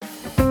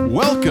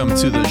Welcome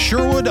to the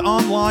Sherwood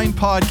Online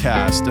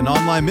Podcast, an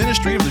online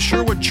ministry of the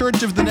Sherwood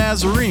Church of the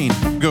Nazarene.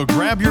 Go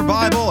grab your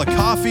Bible, a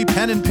coffee,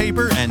 pen and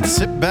paper, and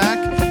sit back,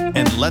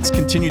 and let's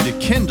continue to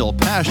kindle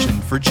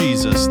passion for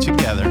Jesus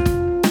together.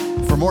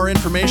 For more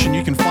information,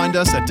 you can find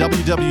us at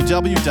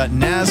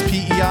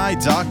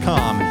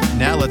www.nazpei.com.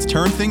 Now let's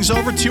turn things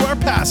over to our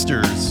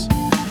pastors.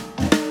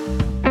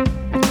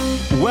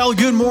 Well,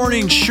 good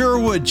morning,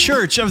 Sherwood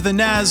Church of the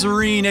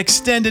Nazarene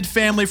extended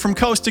family from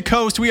coast to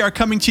coast. We are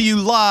coming to you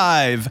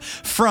live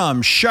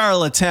from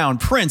Charlottetown,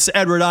 Prince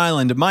Edward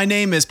Island. My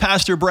name is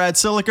Pastor Brad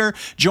Siliker,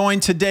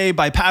 joined today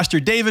by Pastor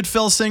David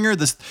Filsinger,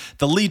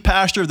 the lead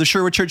pastor of the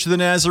Sherwood Church of the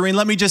Nazarene.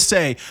 Let me just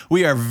say,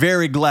 we are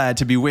very glad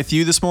to be with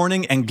you this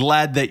morning and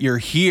glad that you're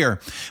here.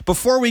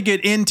 Before we get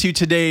into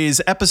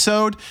today's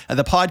episode of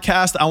the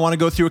podcast, I want to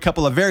go through a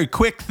couple of very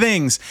quick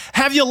things.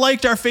 Have you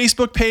liked our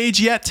Facebook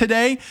page yet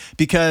today?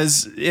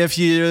 Because if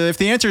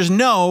the answer is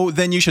no,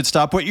 then you should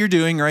stop what you're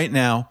doing right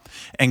now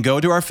and go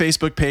to our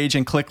Facebook page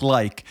and click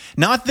like.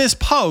 Not this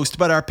post,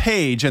 but our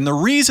page. And the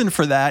reason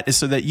for that is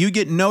so that you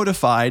get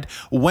notified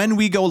when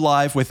we go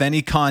live with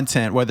any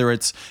content, whether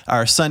it's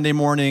our Sunday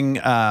morning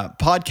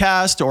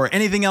podcast or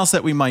anything else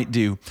that we might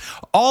do.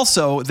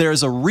 Also,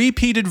 there's a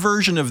repeated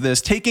version of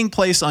this taking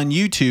place on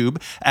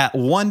YouTube at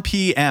 1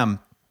 p.m.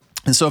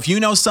 And so if you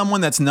know someone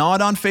that's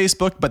not on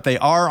Facebook, but they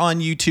are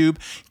on YouTube,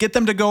 get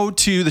them to go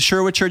to the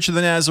Sherwood Church of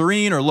the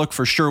Nazarene or look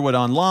for Sherwood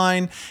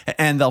Online,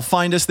 and they'll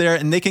find us there,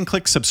 and they can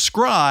click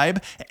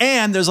subscribe,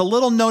 and there's a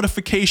little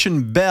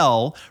notification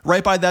bell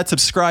right by that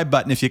subscribe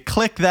button. If you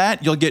click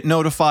that, you'll get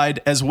notified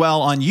as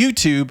well on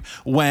YouTube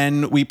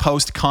when we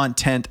post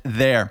content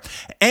there.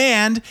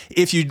 And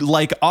if you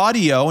like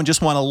audio and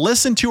just want to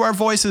listen to our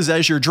voices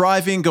as you're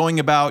driving, going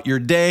about your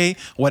day,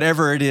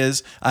 whatever it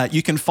is,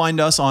 you can find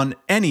us on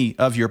any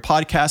of your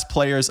podcast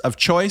players of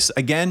choice.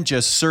 Again,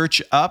 just search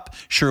up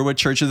Sherwood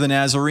Church of the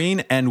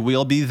Nazarene and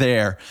we'll be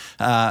there.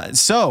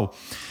 So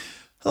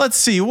let's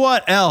see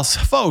what else,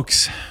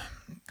 folks.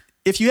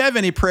 If you have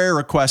any prayer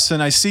requests,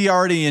 and I see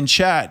already in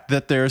chat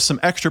that there's some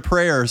extra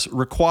prayers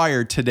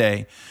required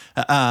today.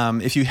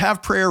 If you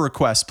have prayer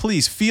requests,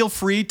 please feel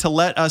free to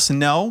let us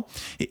know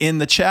in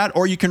the chat,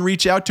 or you can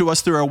reach out to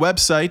us through our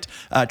website,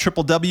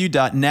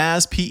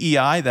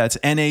 www.nazpei, that's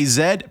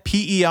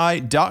nazpei.com,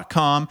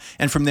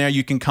 and from there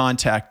you can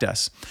contact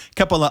us. A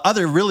couple of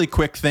other really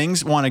quick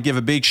things. Want to give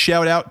a big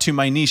shout out to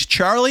my niece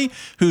Charlie,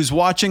 who's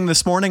watching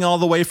this morning all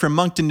the way from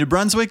Moncton, New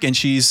Brunswick, and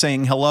she's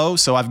saying hello,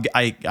 so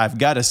I've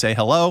got to say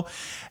hello.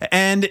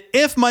 And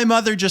if my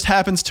mother just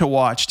happens to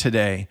watch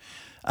today,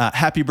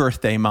 happy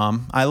birthday,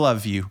 Mom. I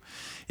love you.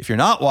 If you're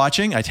not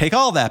watching, I take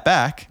all that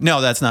back.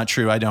 No, that's not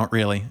true. I don't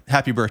really.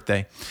 Happy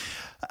birthday.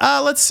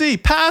 Let's see.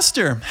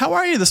 Pastor, how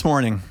are you this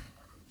morning?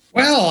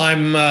 Well,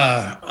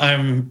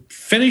 I'm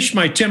finished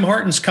my Tim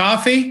Hortons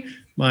coffee,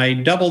 my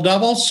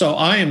double, so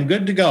I am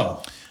good to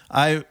go.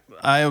 I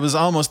was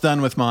almost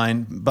done with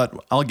mine, but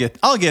I'll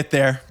get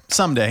there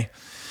someday.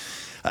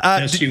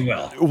 Yes, you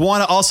will.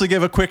 Want to also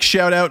give a quick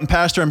shout out, and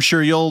Pastor, I'm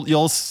sure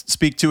you'll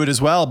speak to it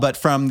as well, but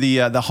from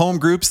the home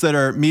groups that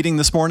are meeting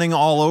this morning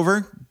all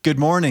over, good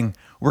morning.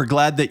 We're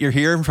glad that you're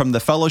here. From the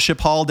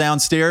fellowship hall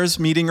downstairs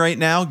meeting right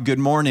now, good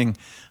morning.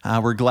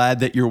 We're glad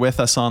that you're with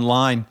us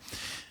online.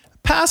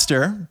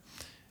 Pastor,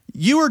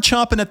 you were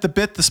chomping at the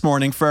bit this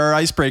morning for our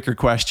icebreaker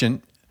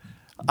question.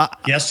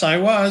 Yes, I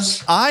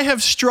was. I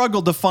have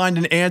struggled to find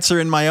an answer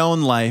in my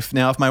own life.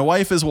 Now, if my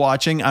wife is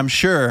watching, I'm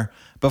sure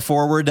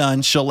before we're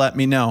done, she'll let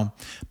me know.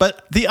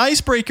 But the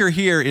icebreaker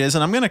here is,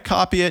 and I'm going to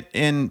copy it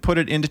and put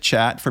it into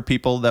chat for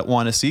people that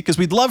want to see, because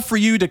we'd love for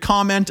you to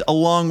comment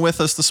along with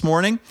us this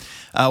morning,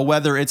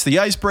 whether it's the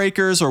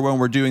icebreakers or when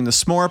we're doing the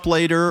smorp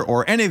later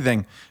or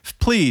anything.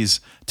 Please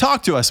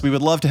talk to us. We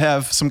would love to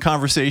have some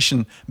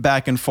conversation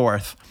back and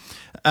forth.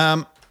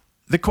 The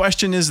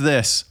question is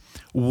this: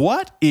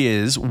 what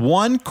is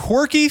one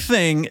quirky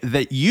thing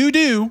that you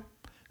do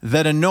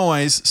that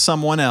annoys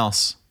someone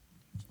else?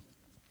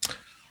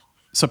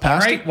 So,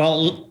 Pastor, all right,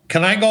 well,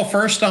 can I go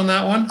first on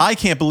that one? I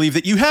can't believe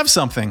that you have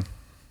something.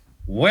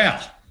 Well,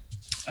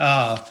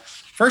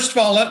 first of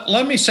all,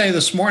 let me say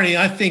this morning,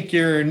 I think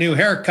your new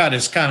haircut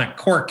is kind of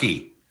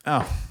quirky.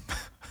 Oh.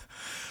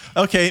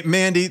 Okay,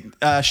 Mandy,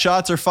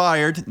 shots are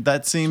fired.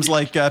 That seems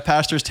like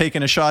Pastor's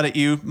taking a shot at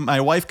you.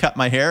 My wife cut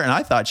my hair, and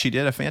I thought she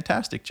did a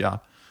fantastic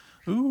job.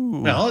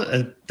 Ooh. Well,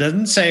 it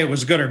doesn't say it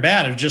was good or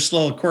bad. It was just a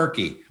little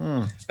quirky.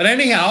 But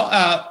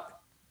anyhow,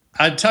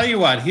 I'll tell you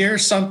what,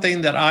 here's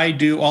something that I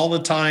do all the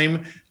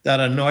time that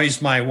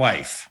annoys my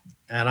wife.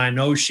 And I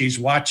know she's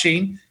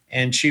watching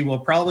and she will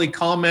probably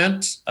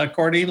comment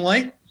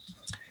accordingly.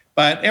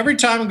 But every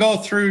time I go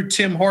through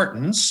Tim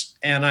Hortons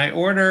and I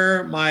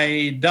order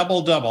my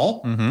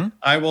double,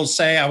 I will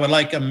say I would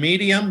like a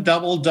medium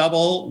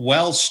double,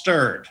 well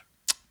stirred.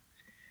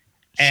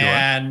 Sure.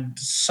 And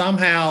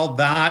somehow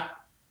that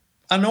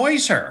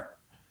annoys her.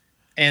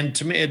 And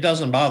to me, it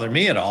doesn't bother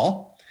me at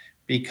all.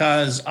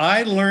 Because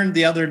I learned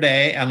the other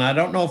day, and I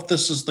don't know if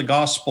this is the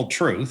gospel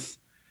truth,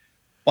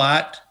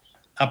 but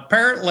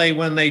apparently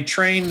when they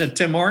train the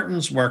Tim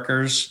Hortons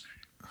workers,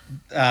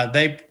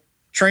 they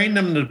train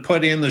them to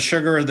put in the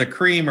sugar or the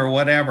cream or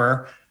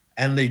whatever,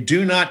 and they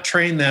do not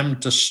train them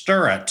to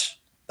stir it.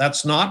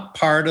 That's not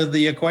part of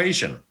the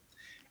equation.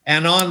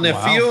 And on the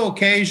few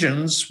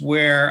occasions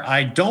where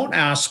I don't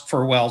ask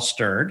for well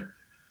stirred,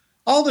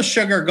 all the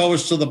sugar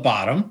goes to the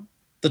bottom.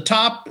 The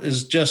top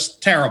is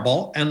just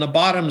terrible, and the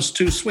bottom is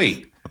too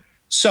sweet.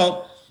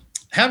 So,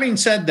 having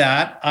said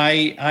that,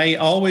 I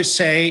always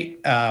say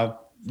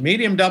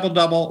medium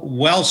double,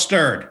 well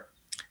stirred.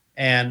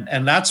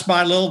 And that's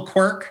my little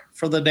quirk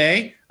for the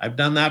day. I've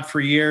done that for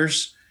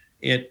years.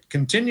 It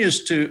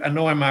continues to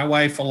annoy my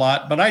wife a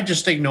lot, but I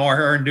just ignore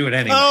her and do it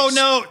anyway. Oh,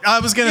 no, I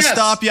was going to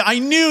stop you. I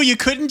knew you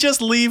couldn't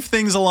just leave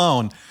things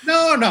alone.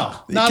 No,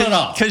 not at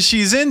all. Because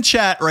she's in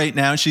chat right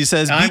now. She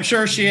says, I'm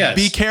sure she is.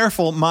 Be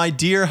careful, my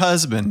dear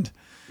husband.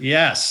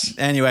 Yes.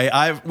 Anyway,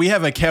 we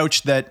have a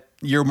couch that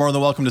you're more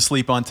than welcome to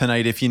sleep on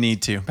tonight if you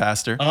need to,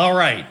 Pastor. All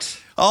right.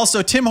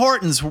 Also, Tim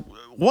Hortons,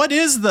 what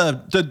is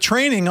the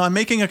training on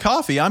making a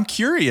coffee? I'm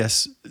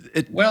curious.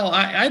 Well,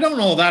 I don't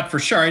know that for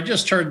sure. I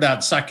just heard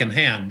that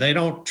secondhand. They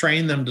don't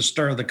train them to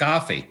stir the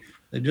coffee.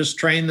 They just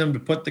train them to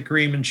put the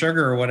cream and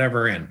sugar or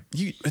whatever in.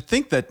 You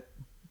think that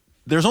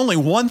there's only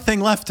one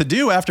thing left to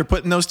do after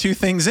putting those two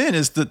things in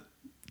is to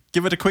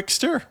give it a quick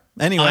stir.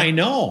 Anyway. I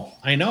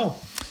know.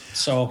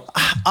 So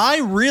I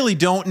really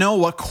don't know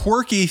what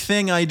quirky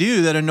thing I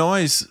do that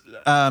annoys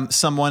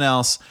someone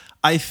else.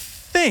 I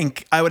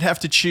think I would have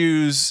to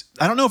choose.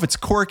 I don't know if it's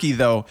quirky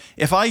though.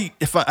 If I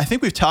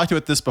think we've talked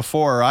about this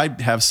before, or I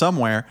have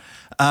somewhere.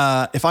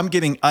 If I'm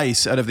getting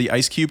ice out of the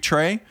ice cube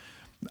tray,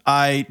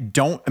 I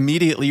don't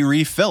immediately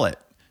refill it.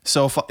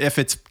 So if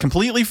it's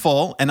completely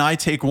full and I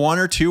take one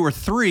or two or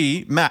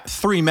three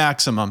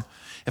maximum,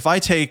 if I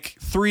take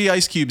 3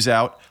 ice cubes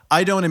out,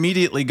 I don't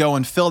immediately go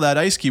and fill that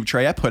ice cube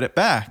tray. I put it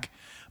back.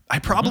 I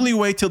probably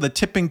wait till the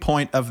tipping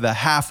point of the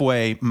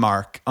halfway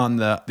mark on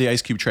the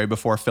ice cube tray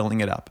before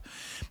filling it up.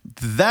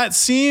 That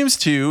seems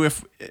to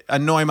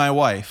annoy my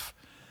wife.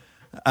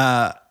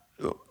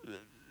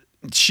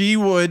 She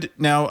would,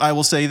 now I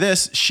will say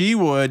this, she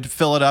would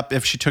fill it up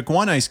if she took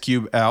 1 ice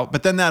cube out,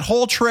 but then that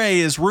whole tray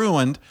is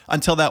ruined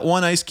until that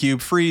 1 ice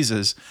cube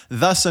freezes,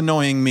 thus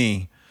annoying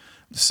me.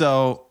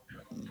 So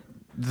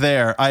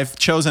there, I've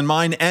chosen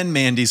mine and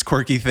Mandy's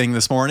quirky thing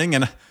this morning,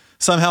 and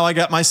somehow I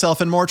got myself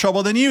in more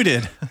trouble than you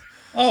did.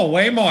 Oh,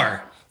 way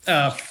more.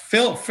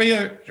 Feel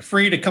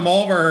free to come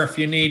over if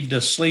you need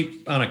to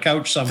sleep on a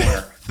couch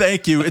somewhere.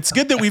 Thank you. It's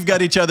good that we've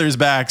got each other's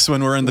backs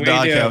when we're in the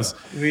doghouse.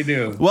 We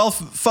do. Well,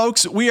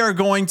 folks, we are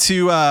going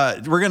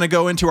to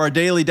go into our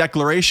daily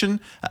declaration,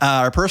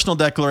 our personal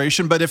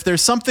declaration. But if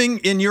there's something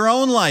in your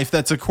own life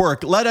that's a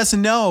quirk, let us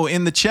know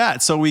in the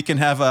chat so we can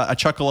have a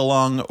chuckle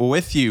along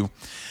with you.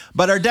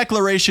 But our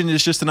declaration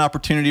is just an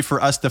opportunity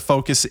for us to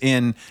focus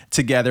in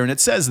together. And it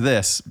says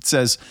this. It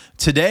says,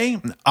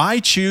 "Today, I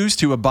choose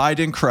to abide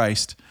in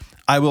Christ.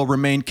 I will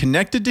remain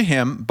connected to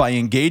him by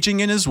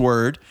engaging in his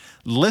word,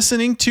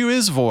 listening to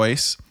his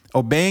voice,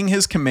 obeying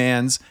his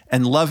commands,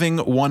 and loving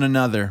one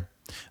another.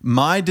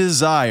 My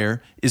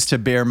desire is to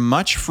bear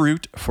much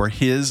fruit for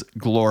his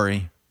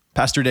glory."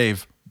 Pastor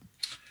Dave.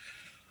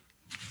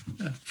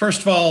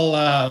 First of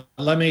all,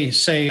 let me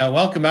say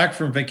welcome back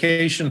from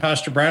vacation,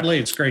 Pastor Bradley.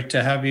 It's great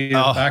to have you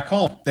back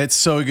home. It's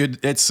so good.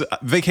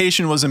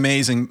 Vacation was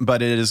amazing,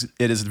 but it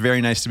is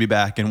very nice to be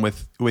back and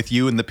with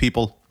you and the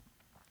people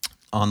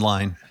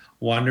online.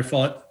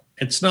 Wonderful.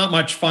 It's not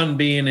much fun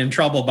being in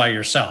trouble by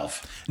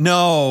yourself.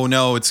 No.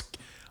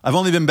 I've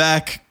only been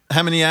back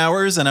how many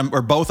hours, and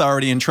we're both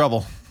already in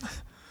trouble.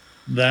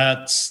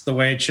 That's the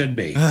way it should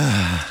be.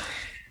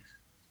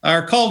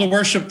 Our call to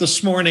worship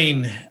this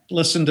morning,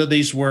 listen to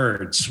these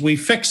words. We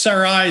fix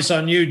our eyes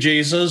on you,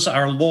 Jesus,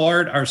 our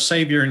Lord, our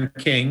Savior and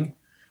King.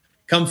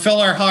 Come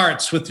fill our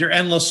hearts with your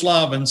endless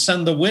love and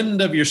send the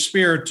wind of your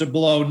Spirit to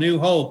blow new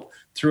hope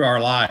through our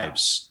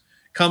lives.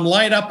 Come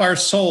light up our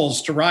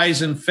souls to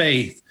rise in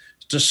faith,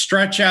 to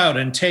stretch out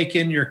and take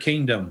in your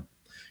kingdom.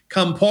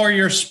 Come pour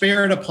your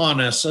Spirit upon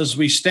us as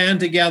we stand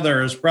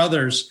together as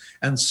brothers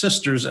and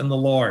sisters in the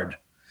Lord.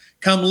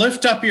 Come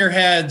lift up your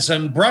heads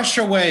and brush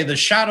away the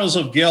shadows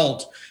of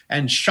guilt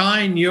and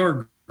shine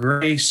your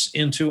grace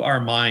into our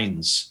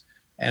minds.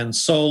 And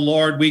so,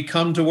 Lord, we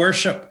come to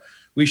worship.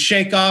 We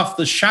shake off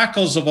the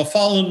shackles of a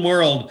fallen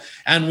world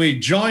and we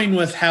join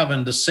with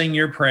heaven to sing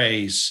your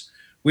praise.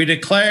 We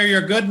declare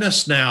your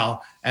goodness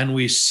now and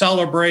we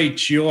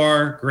celebrate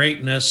your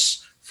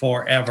greatness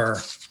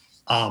forever.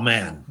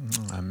 Amen.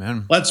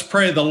 Amen. Let's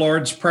pray the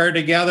Lord's Prayer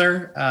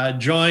together.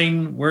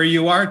 Join where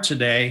you are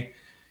today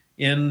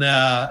in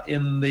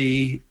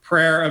the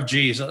prayer of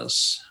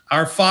Jesus.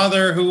 Our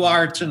Father who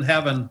art in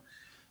heaven,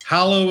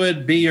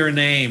 hallowed be your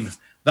name.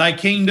 Thy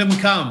kingdom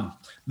come,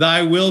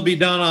 thy will be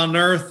done on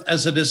earth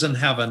as it is in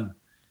heaven.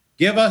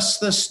 Give us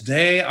this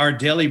day our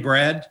daily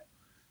bread,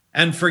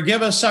 and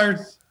forgive us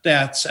our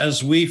debts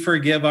as we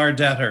forgive our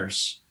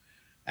debtors.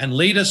 And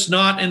lead us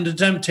not into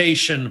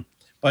temptation,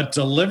 but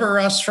deliver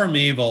us from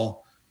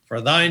evil. For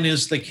thine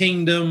is the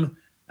kingdom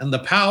and the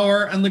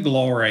power and the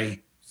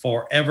glory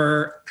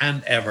forever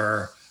and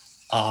ever.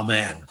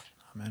 Amen.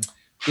 Amen.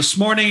 This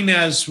morning,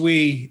 as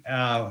we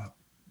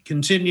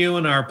continue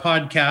in our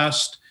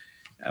podcast,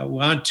 I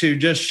want to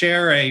just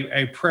share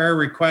a prayer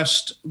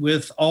request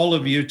with all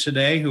of you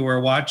today who are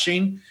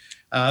watching.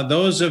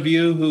 Those of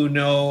you who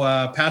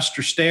know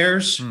Pastor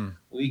Stairs,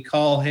 we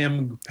call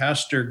him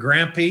Pastor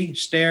Grampy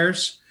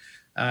Stairs.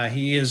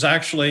 He is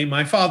actually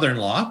my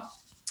father-in-law,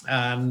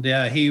 and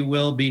he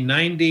will be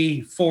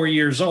 94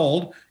 years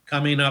old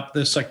coming up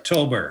this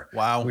October.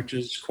 Wow. Which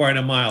is quite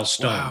a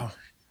milestone. Wow.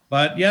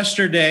 But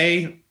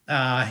yesterday,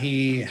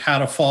 he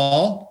had a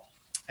fall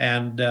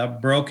and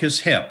broke his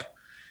hip.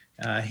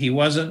 He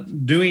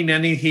wasn't doing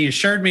he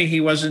assured me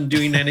he wasn't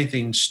doing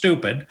anything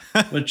stupid,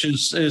 which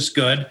is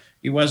good.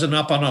 He wasn't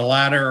up on a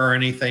ladder or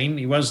anything.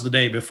 He was the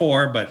day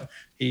before, but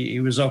he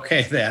was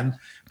okay then.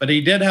 But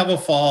he did have a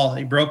fall.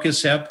 He broke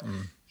his hip.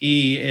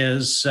 He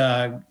is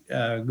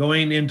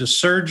going into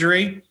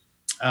surgery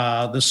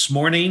this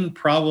morning,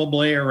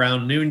 probably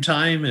around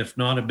noontime, if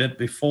not a bit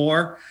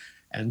before.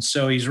 And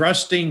so he's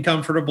resting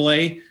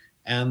comfortably,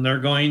 and they're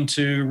going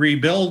to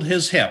rebuild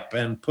his hip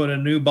and put a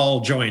new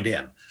ball joint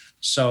in.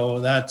 So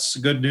that's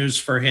good news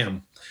for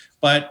him.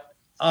 But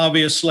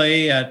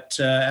obviously at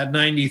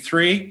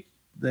 93,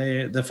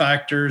 the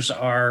factors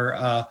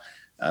are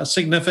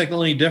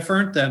significantly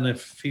different than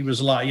if he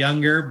was a lot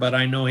younger, but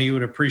I know he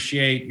would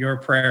appreciate your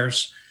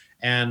prayers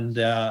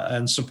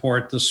and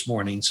support this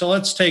morning. So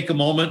let's take a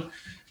moment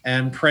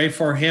and pray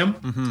for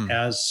him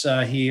as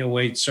he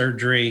awaits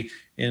surgery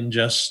in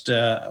just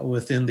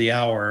within the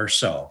hour or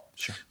so.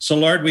 Sure. So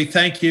Lord, we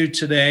thank you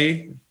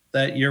today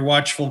that your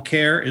watchful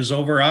care is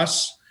over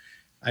us.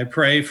 I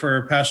pray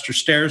for Pastor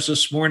Stairs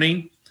this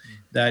morning,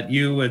 that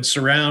you would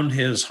surround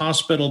his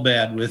hospital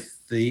bed with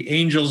the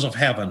angels of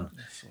heaven.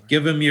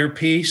 Give him your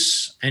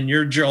peace and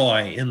your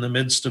joy in the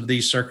midst of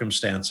these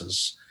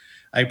circumstances.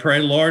 I pray,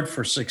 Lord,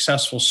 for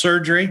successful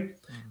surgery.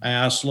 I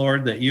ask,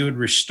 Lord, that you would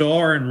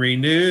restore and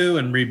renew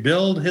and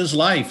rebuild his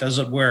life, as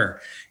it were,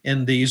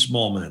 in these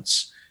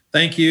moments.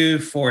 Thank you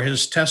for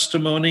his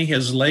testimony,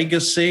 his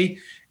legacy,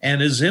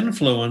 and his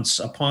influence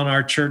upon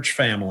our church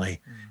family.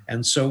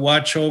 And so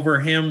watch over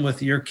him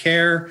with your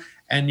care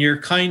and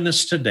your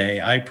kindness today,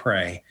 I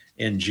pray,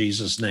 in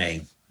Jesus'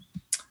 name.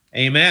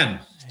 Amen.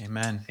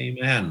 Amen.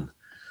 Amen.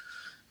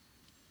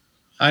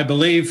 I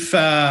believe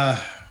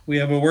we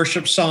have a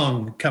worship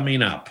song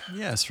coming up.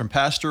 Yes, from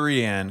Pastor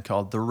Rianne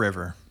called The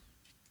River.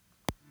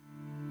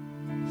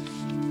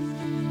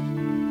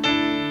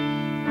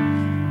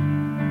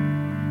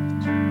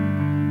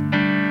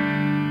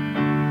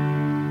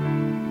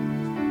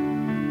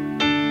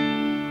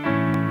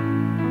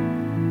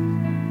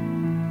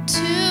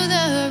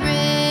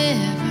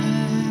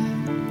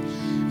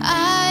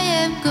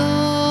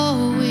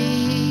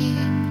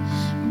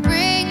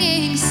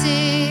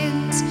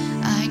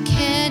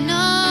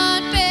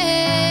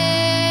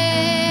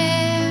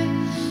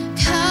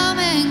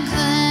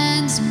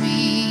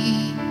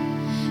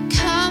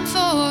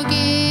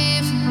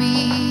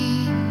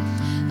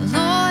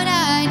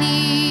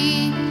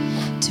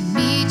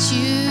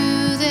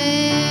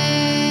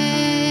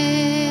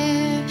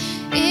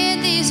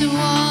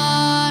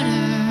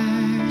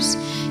 Waters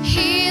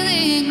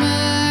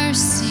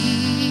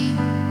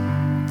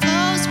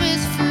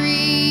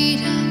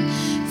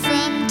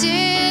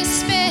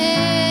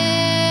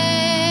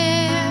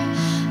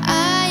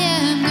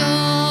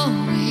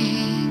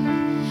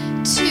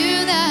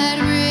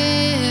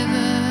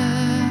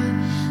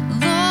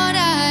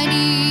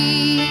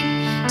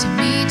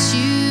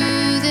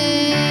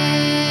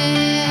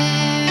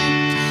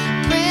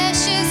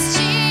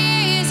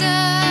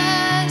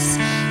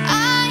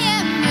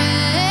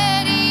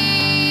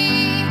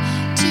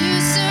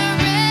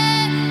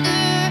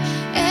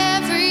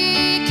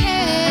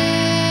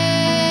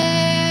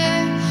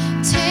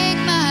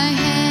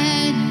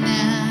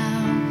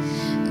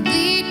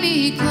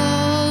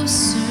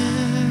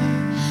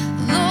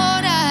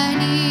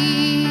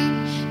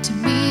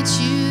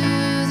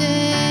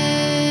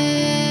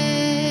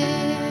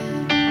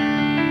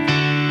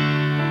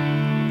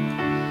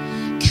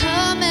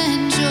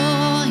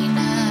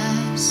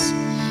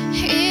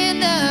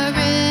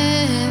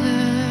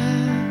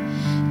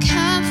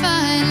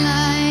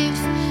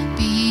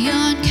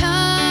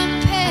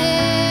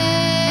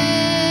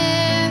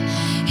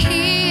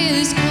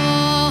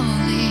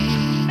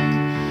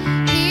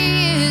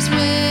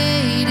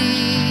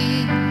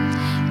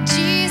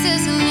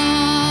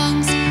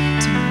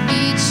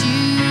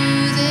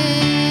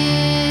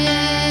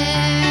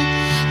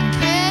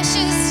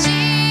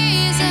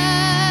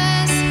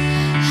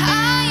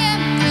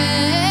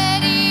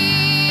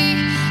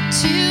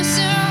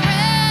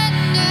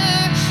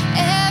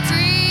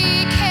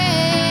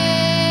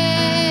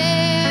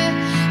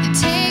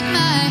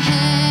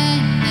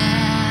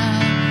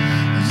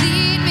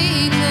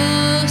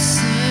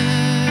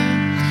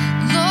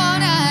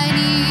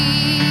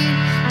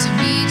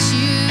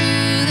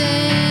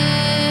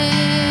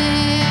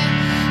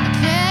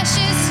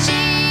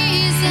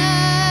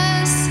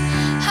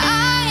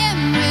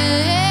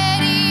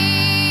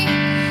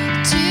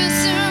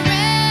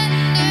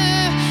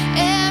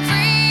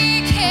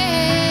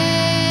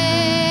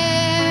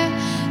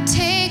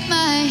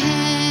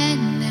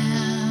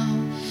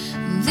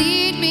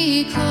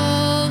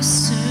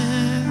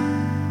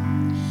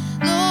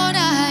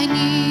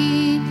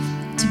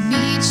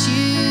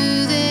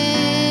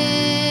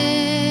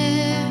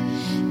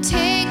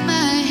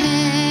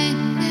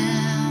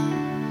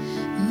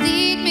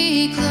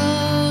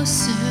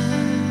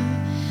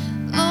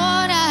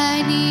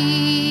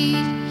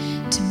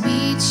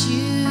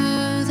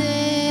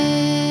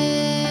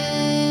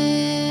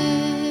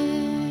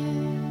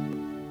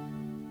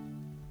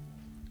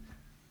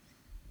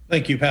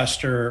Thank you,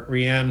 Pastor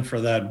Rianne,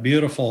 for that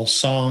beautiful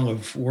song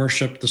of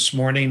worship this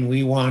morning.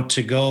 We want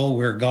to go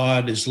where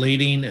God is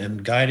leading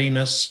and guiding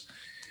us.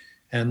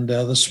 And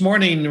this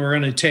morning, we're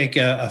going to take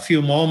a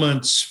few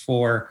moments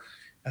for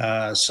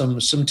some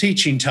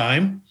teaching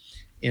time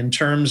in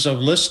terms of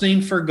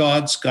listening for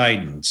God's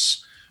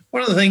guidance.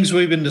 One of the things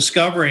we've been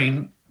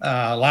discovering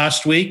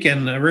last week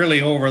and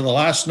really over the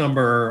last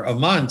number of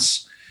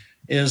months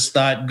is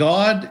that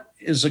God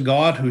is a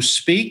God who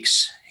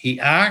speaks, He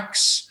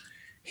acts,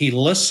 He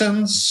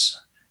listens,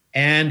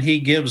 and He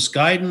gives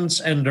guidance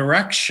and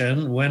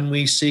direction when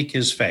we seek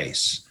His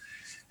face.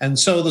 And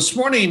so this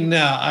morning,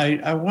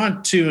 I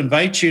want to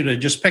invite you to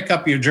just pick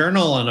up your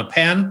journal and a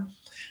pen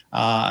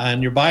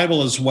and your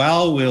Bible as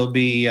well. We'll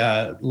be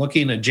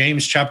looking at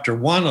James chapter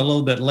 1 a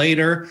little bit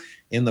later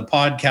in the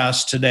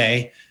podcast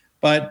today.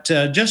 But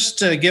just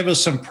to give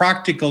us some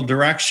practical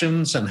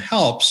directions and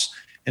helps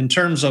in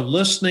terms of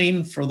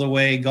listening for the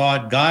way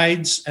God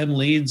guides and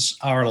leads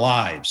our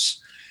lives.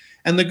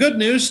 And the good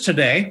news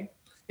today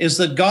is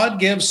that God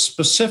gives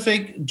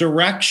specific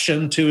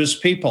direction to His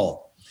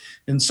people.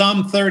 In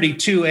Psalm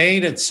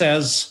 32:8, it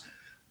says,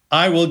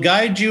 I will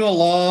guide you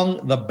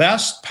along the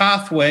best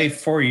pathway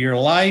for your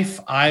life.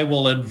 I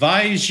will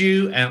advise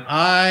you and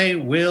I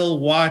will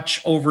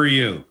watch over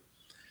you.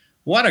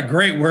 What a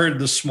great word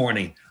this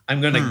morning.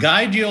 I'm going to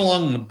guide you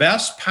along the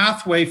best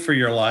pathway for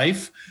your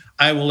life.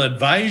 I will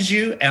advise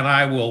you and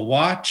I will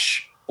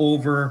watch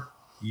over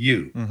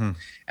you.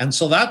 And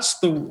so that's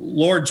the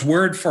Lord's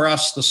word for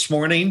us this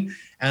morning.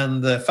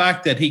 And the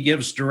fact that He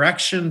gives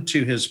direction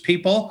to His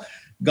people.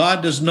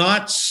 God does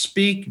not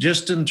speak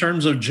just in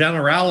terms of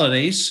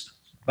generalities,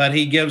 but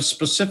He gives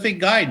specific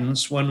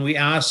guidance when we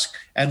ask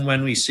and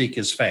when we seek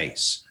His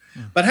face.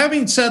 But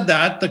having said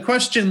that, the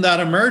question that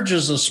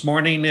emerges this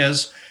morning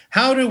is,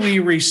 how do we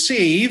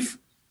receive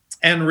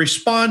and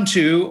respond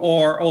to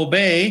or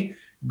obey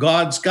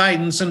God's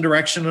guidance and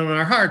direction in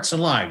our hearts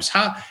and lives?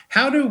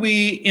 How do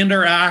we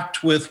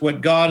interact with what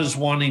God is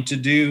wanting to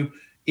do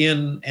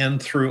in and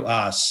through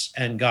us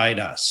and guide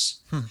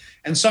us?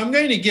 And so I'm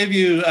going to give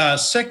you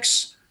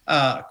 6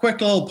 quick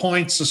little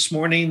points this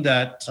morning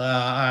that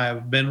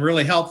have been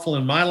really helpful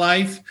in my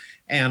life,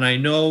 and I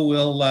know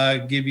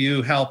will give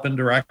you help and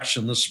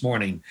direction this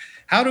morning.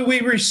 How do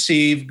we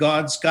receive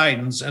God's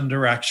guidance and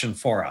direction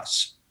for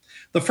us?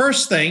 The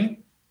first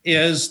thing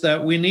is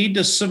that we need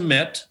to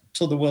submit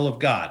to the will of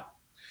God.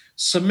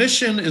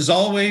 Submission is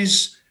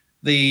always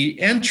the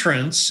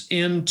entrance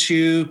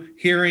into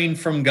hearing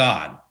from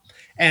God.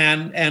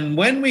 And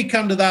when we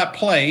come to that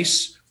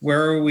place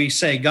where we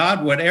say,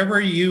 God, whatever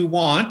you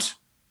want,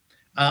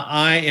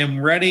 I am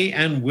ready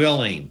and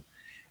willing.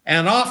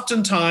 And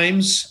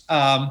oftentimes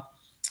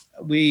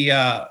we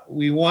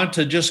want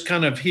to just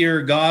kind of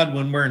hear God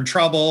when we're in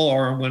trouble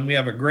or when we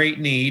have a great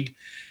need.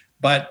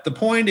 But the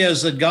point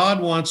is that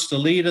God wants to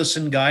lead us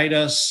and guide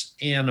us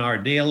in our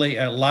daily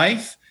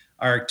life,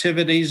 our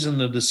activities, and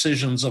the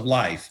decisions of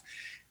life.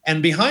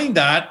 And behind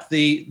that,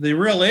 the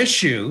real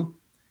issue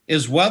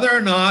is whether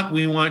or not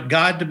we want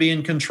God to be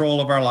in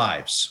control of our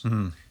lives.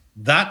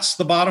 That's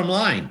the bottom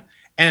line.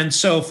 And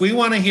so if we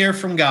want to hear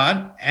from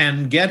God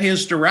and get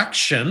His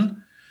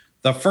direction,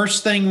 the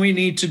first thing we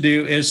need to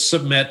do is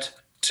submit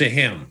to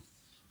Him.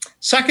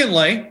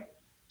 Secondly,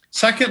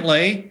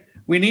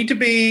 we need to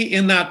be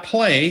in that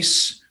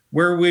place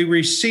where we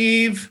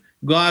receive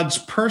God's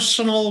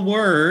personal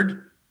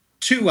word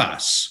to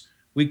us.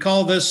 We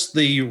call this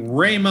the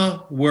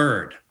Rhema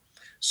word.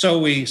 So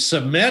we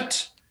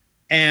submit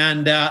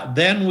and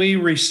then we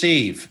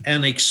receive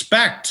and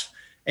expect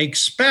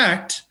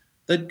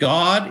that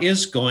God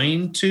is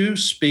going to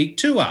speak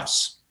to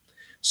us.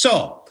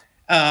 So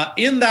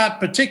in that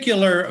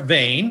particular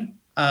vein,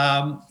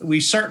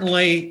 we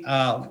certainly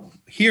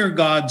hear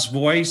God's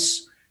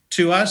voice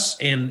to us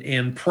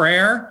in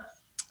prayer,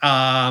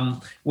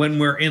 when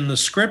we're in the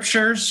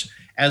scriptures,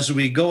 as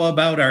we go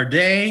about our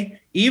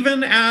day,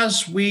 even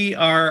as we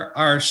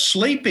are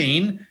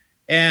sleeping,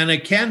 and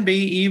it can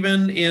be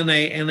even in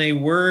a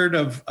word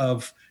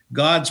of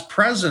God's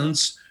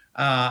presence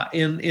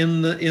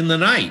in the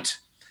night.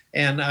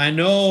 And I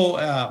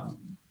know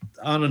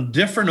on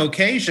different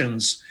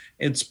occasions,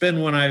 it's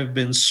been when I've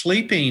been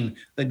sleeping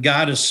that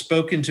God has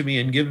spoken to me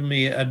and given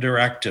me a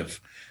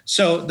directive.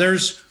 So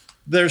there's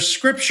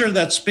scripture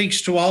that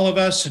speaks to all of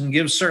us and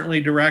gives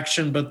certainly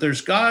direction, but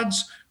there's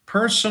God's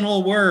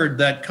personal word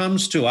that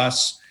comes to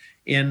us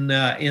in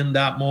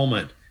that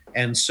moment.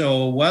 And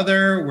so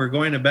whether we're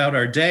going about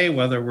our day,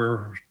 whether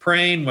we're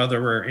praying,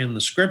 whether we're in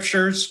the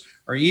scriptures,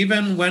 or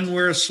even when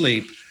we're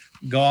asleep,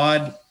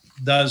 God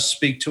does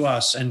speak to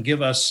us and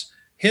give us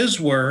His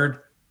word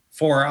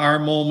for our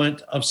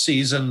moment of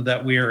season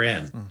that we are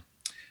in.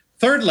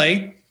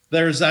 Thirdly,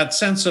 there's that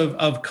sense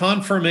of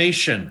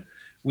confirmation.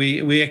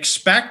 We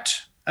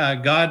expect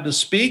God to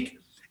speak,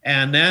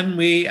 and then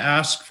we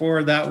ask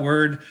for that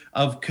word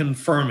of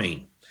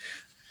confirming.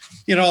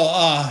 You know,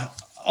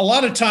 a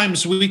lot of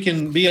times we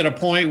can be at a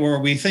point where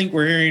we think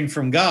we're hearing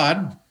from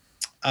God,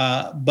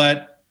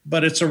 but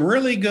it's a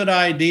really good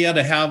idea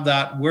to have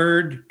that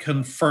word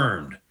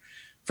confirmed.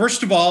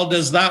 First of all,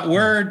 does that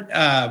word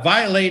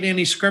violate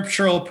any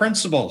scriptural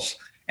principles?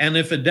 And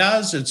if it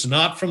does, it's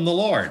not from the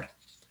Lord.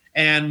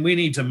 And we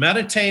need to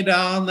meditate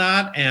on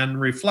that and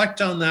reflect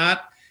on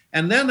that,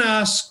 and then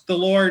ask the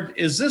Lord,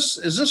 is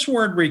this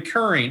word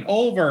recurring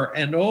over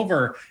and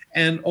over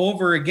and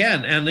over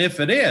again? And if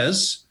it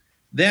is,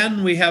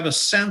 then we have a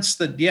sense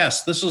that,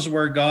 yes, this is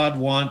where God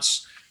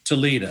wants to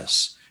lead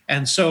us.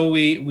 And so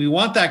we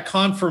want that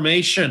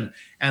confirmation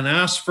and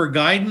ask for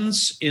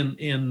guidance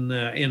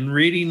in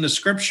reading the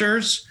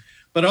scriptures,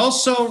 but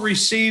also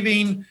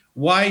receiving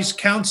wise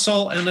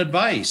counsel and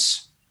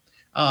advice.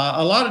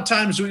 A lot of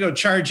times we go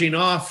charging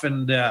off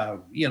and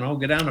go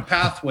down a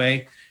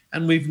pathway,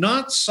 and we've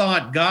not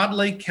sought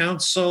godly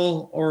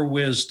counsel or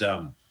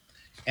wisdom,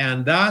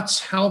 and that's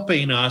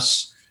helping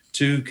us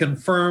to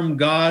confirm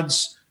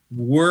God's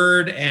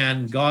word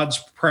and God's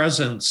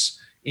presence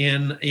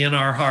in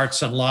our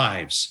hearts and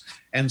lives.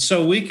 And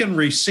so we can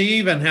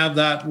receive and have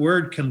that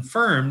word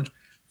confirmed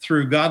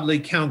through godly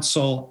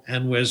counsel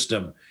and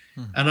wisdom.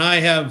 And I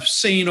have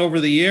seen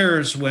over the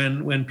years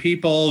when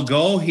people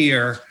go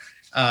here,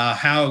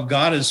 how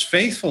God is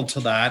faithful to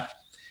that.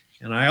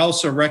 And I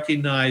also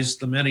recognize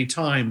the many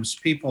times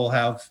people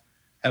have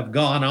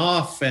gone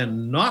off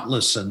and not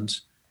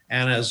listened,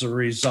 and as a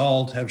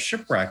result have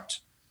shipwrecked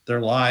their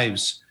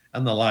lives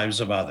and the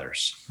lives of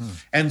others.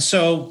 And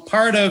so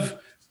part of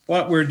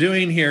what we're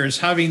doing here is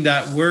having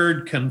that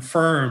word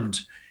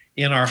confirmed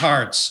in our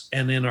hearts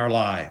and in our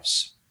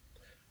lives.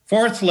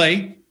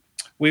 Fourthly,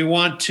 we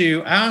want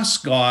to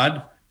ask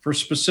God for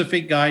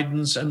specific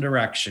guidance and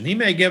direction. He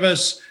may give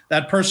us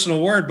that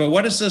personal word, but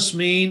what does this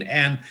mean,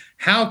 and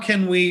how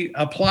can we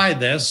apply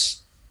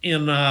this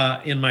in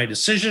my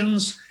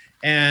decisions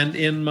and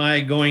in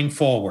my going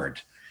forward?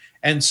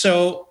 And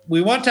so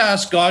we want to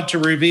ask God to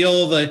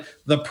reveal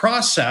the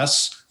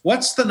process.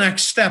 What's the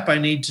next step I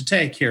need to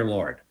take here,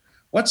 Lord?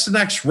 What's the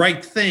next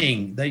right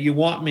thing that you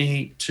want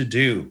me to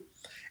do?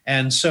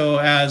 And so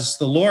as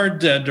the Lord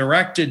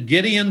directed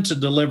Gideon to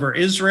deliver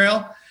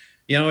Israel,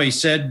 he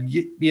said,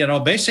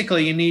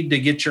 basically you need to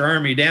get your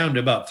army down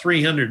to about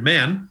 300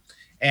 men,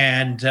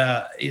 and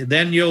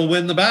then you'll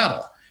win the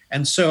battle.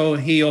 And so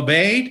he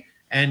obeyed,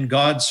 and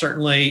God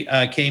certainly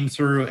came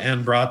through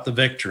and brought the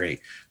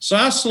victory. So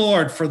ask the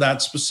Lord for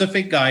that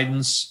specific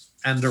guidance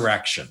and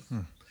direction.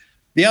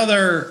 The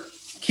other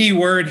key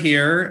word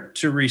here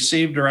to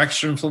receive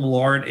direction from the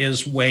Lord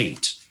is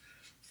wait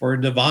for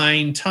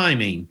divine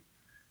timing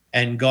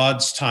and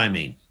God's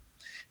timing.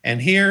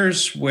 And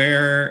here's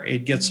where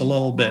it gets a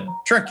little bit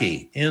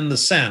tricky, in the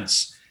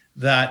sense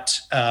that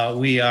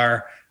we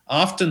are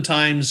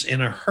oftentimes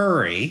in a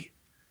hurry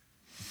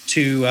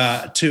to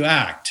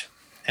act.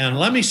 And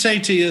let me say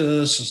to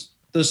you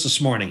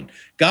this morning,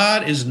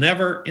 God is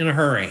never in a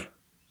hurry,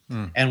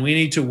 and we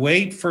need to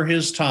wait for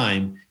his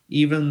time,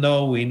 even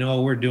though we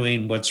know we're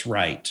doing what's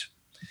right.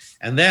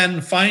 And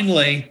then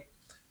finally,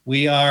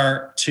 we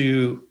are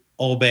to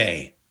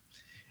obey.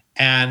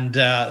 And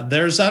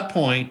there's that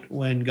point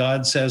when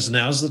God says,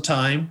 now's the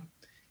time,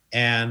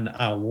 and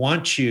I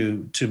want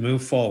you to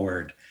move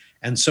forward.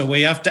 And so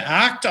we have to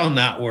act on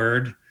that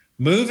word,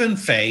 move in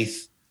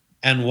faith,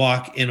 and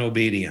walk in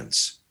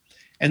obedience.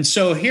 And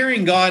so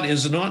hearing God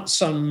is not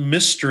some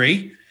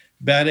mystery,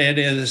 but it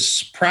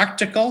is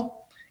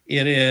practical,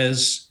 it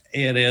is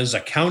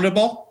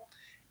accountable,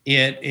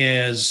 it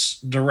is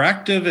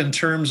directive in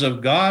terms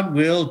of God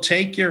will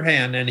take your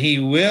hand and he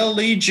will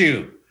lead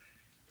you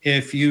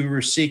if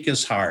you seek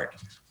his heart.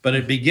 But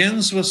it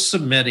begins with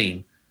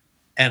submitting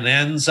and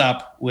ends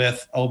up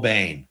with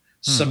obeying.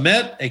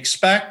 Submit,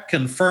 expect,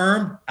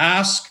 confirm,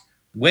 ask,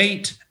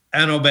 wait,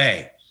 and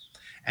obey.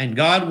 And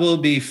God will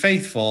be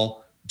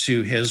faithful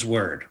to his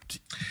word.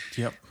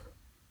 Yep.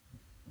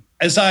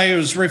 As I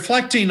was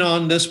reflecting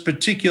on this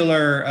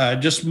particular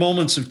just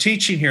moments of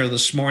teaching here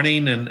this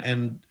morning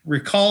and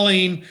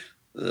recalling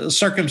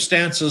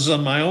circumstances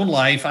in my own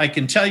life, I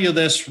can tell you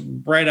this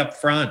right up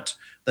front.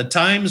 The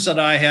times that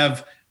I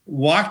have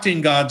walked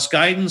in God's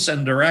guidance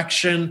and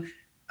direction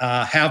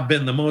have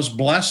been the most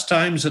blessed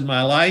times in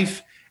my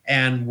life.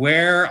 And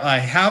where I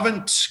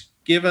haven't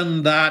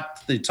given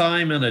that the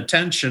time and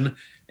attention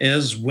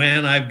is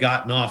when I've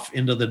gotten off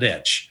into the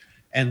ditch.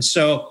 And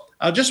so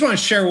I just want to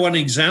share one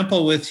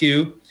example with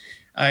you.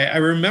 I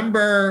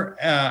remember,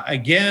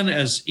 again,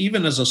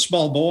 even as a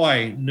small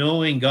boy,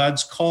 knowing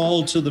God's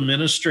call to the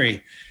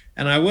ministry.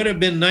 And I would have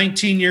been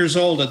 19 years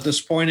old at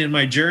this point in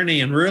my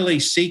journey and really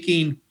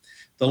seeking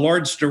the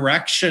Lord's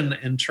direction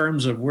in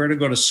terms of where to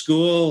go to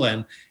school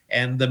and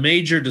the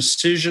major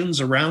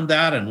decisions around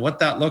that and what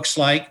that looks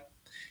like.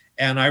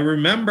 And I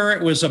remember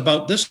it was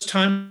about this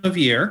time of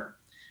year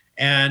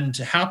and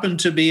happened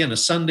to be in a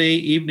Sunday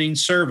evening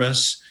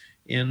service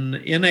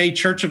in a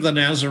Church of the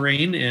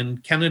Nazarene in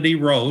Kennedy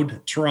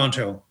Road,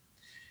 Toronto.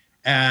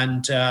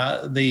 And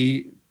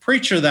the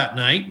preacher that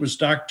night was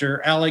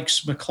Dr.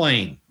 Alex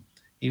McLean.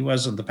 He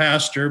wasn't the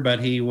pastor, but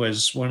he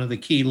was one of the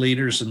key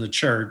leaders in the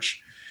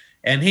church.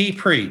 And he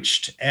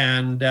preached.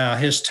 And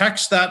his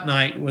text that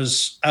night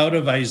was out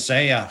of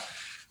Isaiah,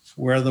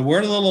 where the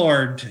word of the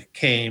Lord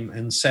came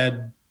and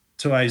said,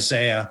 to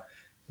Isaiah,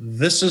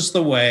 "This is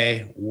the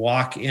way,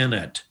 walk in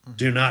it.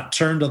 Do not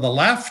turn to the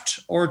left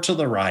or to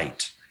the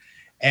right."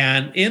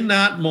 And in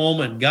that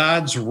moment,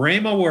 God's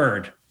Rhema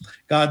word,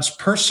 God's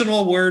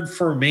personal word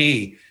for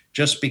me,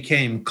 just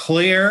became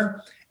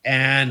clear,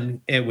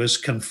 and it was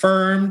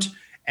confirmed,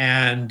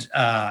 and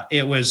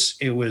it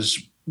was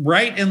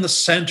right in the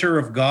center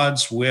of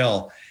God's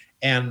will.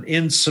 And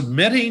in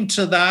submitting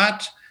to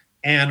that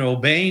and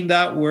obeying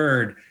that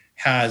word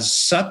has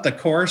set the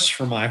course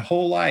for my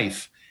whole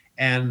life.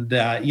 And,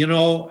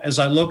 as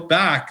I look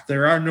back,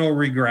 there are no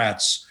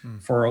regrets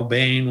for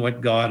obeying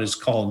what God has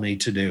called me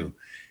to do.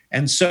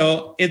 And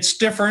so it's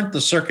different.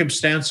 The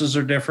circumstances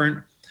are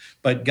different,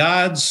 but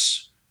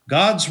God's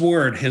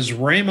word, his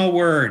Rhema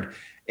word,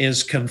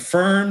 is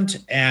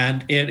confirmed,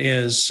 and it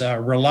is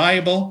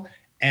reliable,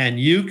 and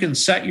you can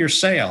set your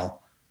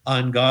sail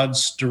on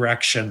God's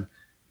direction.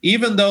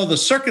 Even though the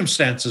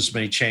circumstances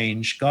may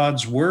change,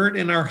 God's word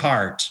in our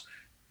heart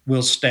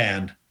will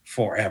stand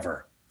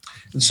forever.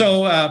 And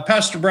so,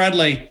 Pastor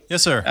Bradley,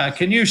 Yes, sir.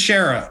 Can you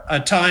share a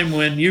time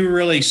when you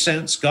really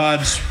sense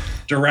God's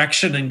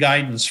direction and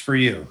guidance for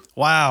you?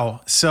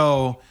 Wow.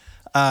 So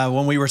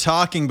when we were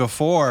talking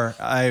before,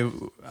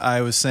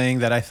 I was saying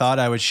that I thought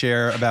I would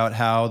share about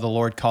how the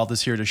Lord called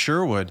us here to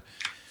Sherwood.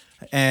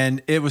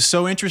 And it was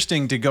so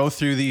interesting to go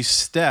through these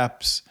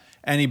steps.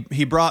 And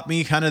he brought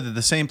me kind of to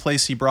the same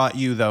place he brought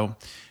you, though,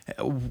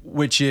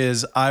 which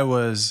is I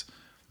want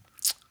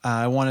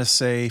to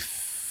say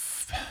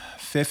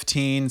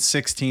 15,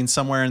 16,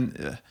 somewhere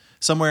in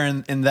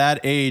that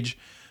age.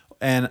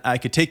 And I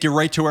could take you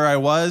right to where I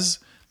was.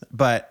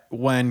 But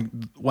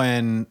when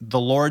the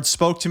Lord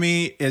spoke to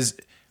me as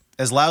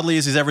loudly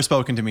as he's ever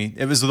spoken to me,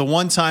 it was the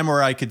one time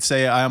where I could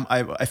say,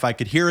 if I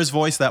could hear his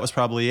voice, that was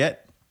probably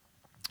it.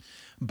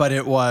 But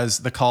it was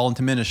the call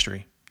into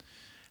ministry.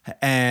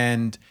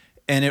 And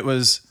it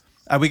was,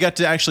 we got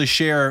to actually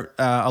share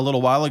a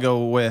little while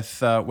ago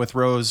with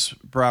Rose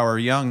Brower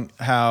Young,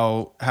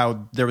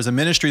 how there was a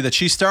ministry that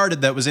she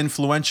started that was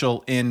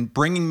influential in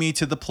bringing me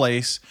to the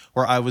place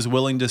where I was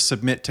willing to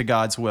submit to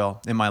God's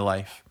will in my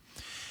life.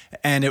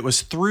 And it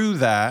was through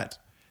that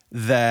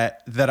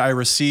I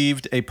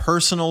received a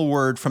personal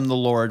word from the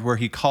Lord where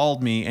he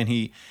called me,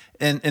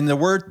 and the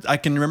word, I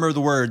can remember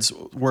the words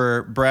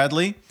were,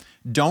 "Bradley,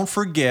 don't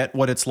forget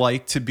what it's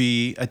like to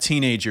be a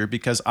teenager,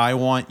 because I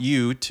want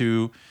you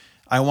to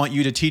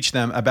teach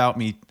them about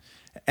me."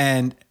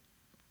 And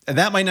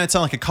that might not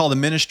sound like a call to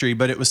ministry,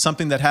 but it was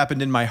something that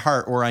happened in my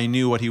heart where I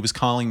knew what he was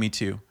calling me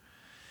to.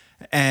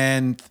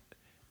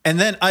 And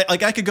then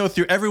I could go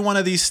through every one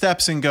of these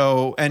steps and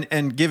go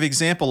and give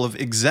example of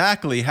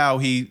exactly how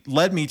he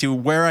led me to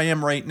where I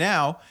am right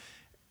now.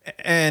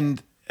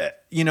 And,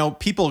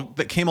 people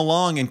that came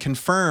along and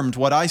confirmed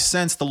what I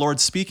sensed the Lord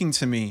speaking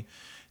to me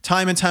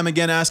time and time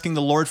again, asking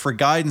the Lord for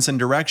guidance and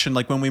direction.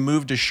 Like when we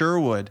moved to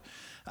Sherwood,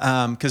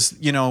 because,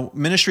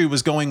 ministry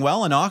was going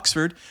well in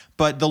Oxford,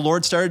 but the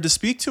Lord started to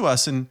speak to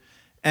us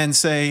and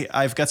say,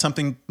 "I've got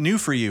something new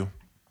for you."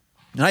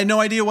 And I had no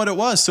idea what it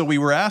was. So we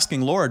were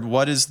asking, "Lord,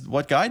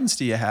 what guidance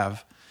do you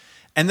have?"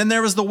 And then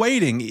there was the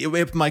waiting.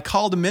 With my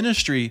call to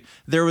ministry,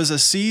 there was a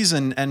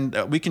season, and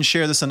we can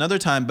share this another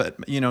time, but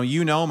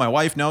my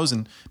wife knows,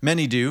 and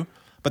many do,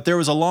 but there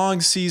was a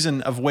long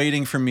season of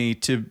waiting for me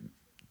to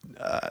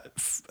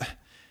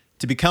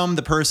become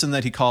the person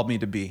that he called me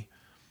to be.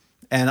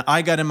 And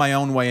I got in my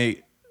own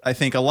way. I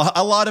think a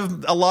lot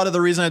of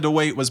the reason I had to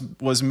wait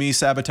was me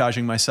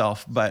sabotaging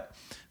myself, but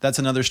that's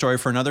another story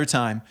for another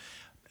time.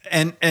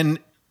 And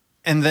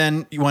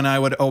then when I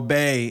would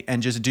obey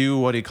and just do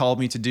what he called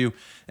me to do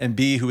and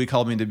be who he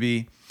called me to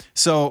be.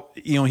 So,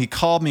 he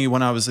called me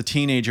when I was a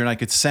teenager, and I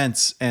could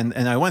sense, and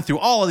I went through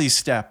all of these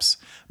steps,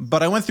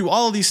 but I went through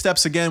all of these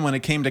steps again when it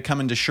came to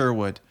coming to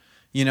Sherwood,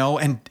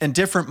 and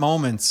different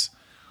moments.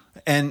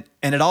 And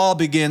it all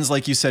begins,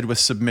 like you said, with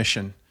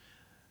submission.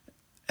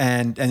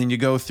 And then you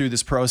go through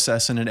this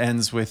process, and it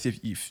ends with,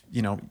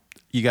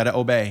 you got to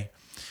obey.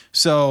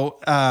 So,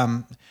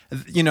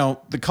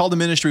 the call to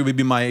ministry would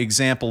be my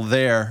example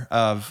there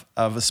of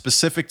a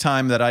specific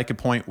time that I could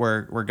point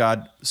where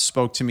God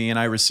spoke to me and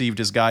I received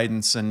his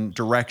guidance and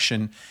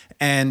direction.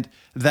 And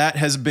that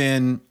has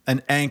been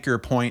an anchor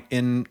point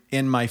in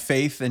my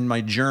faith and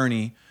my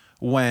journey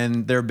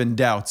when there have been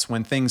doubts,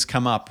 when things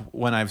come up,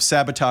 when I've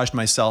sabotaged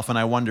myself and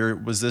I wonder,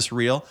 was this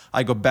real?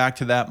 I go back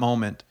to that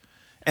moment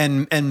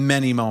and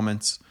many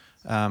moments.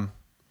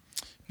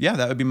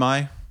 That'd be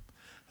my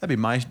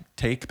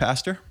take,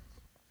 Pastor.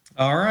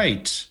 All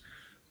right.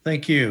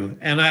 Thank you.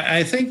 And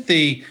I think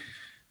the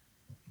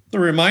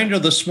reminder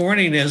this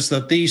morning is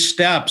that these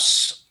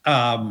steps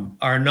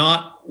are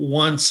not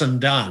once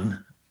and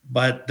done,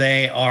 but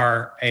they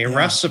are a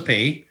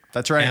recipe.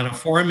 That's right. And a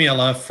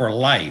formula for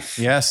life.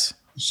 Yes.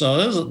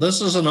 So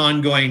this is an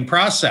ongoing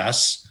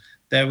process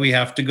that we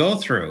have to go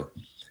through.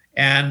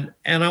 And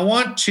I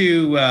want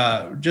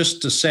to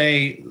just to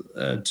say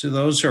to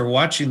those who are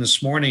watching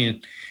this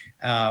morning,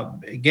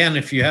 again,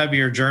 if you have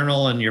your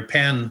journal and your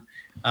pen,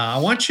 I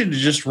want you to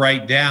just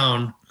write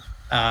down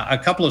a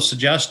couple of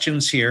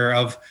suggestions here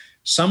of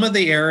some of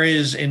the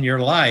areas in your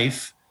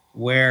life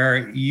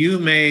where you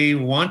may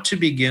want to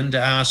begin to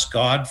ask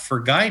God for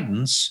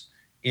guidance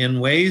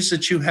in ways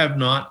that you have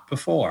not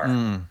before.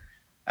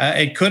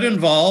 It could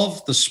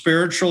involve the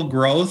spiritual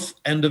growth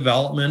and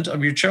development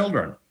of your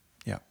children.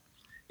 Yeah.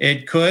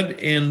 It could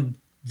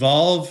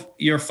involve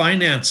your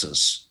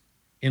finances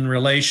in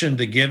relation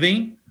to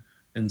giving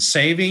and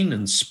saving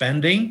and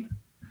spending.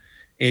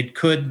 It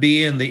could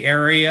be in the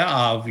area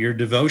of your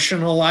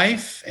devotional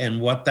life and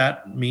what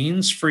that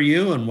means for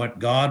you and what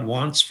God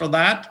wants for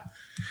that.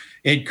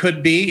 It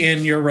could be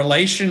in your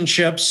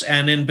relationships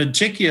and in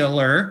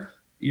particular,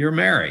 your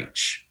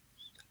marriage.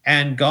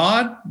 And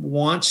God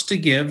wants to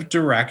give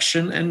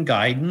direction and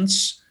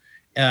guidance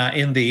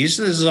in these.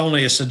 These are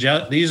only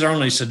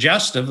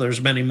suggestive.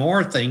 There's many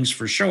more things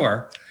for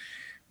sure.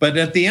 But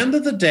at the end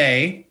of the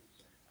day,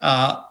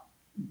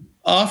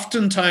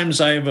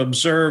 oftentimes I've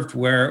observed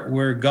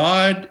where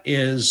God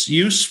is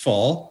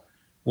useful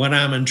when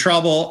I'm in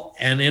trouble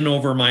and in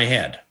over my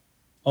head.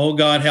 Oh,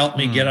 God, help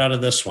me get out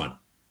of this one.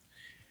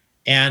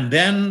 And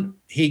then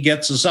he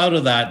gets us out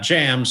of that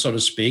jam, so to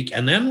speak.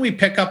 And then we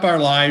pick up our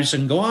lives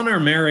and go on our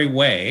merry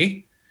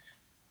way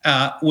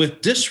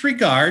with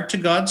disregard to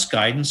God's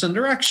guidance and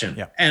direction.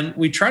 Yeah. And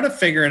we try to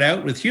figure it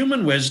out with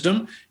human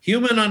wisdom,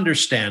 human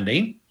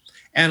understanding.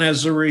 And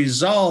as a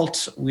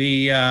result,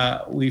 we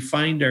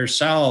find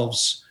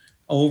ourselves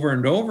over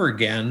and over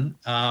again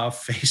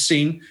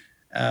facing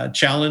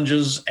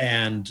challenges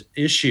and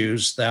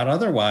issues that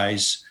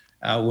otherwise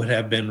would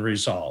have been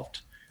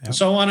resolved. Yep.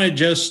 So I want to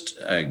just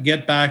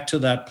get back to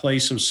that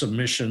place of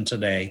submission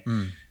today.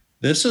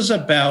 This is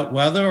about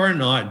whether or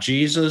not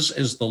Jesus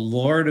is the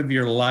Lord of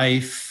your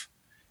life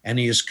and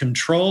he is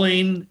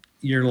controlling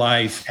your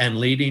life and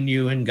leading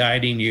you and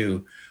guiding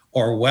you,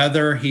 or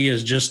whether he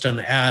is just an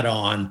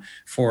add-on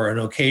for an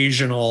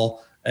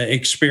occasional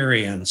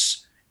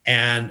experience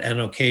and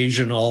an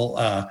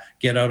occasional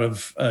get out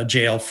of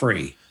jail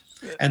free.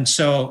 And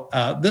so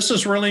this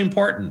is really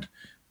important,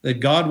 that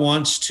God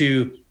wants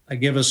to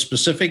give us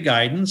specific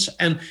guidance.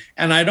 And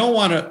I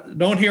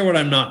don't hear what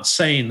I'm not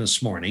saying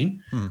this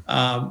morning.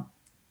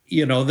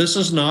 This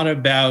is not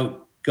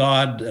about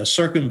God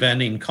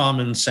circumventing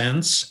common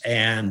sense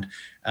and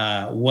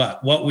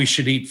what we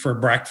should eat for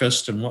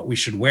breakfast and what we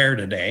should wear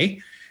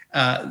today.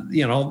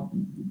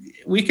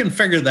 We can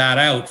figure that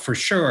out for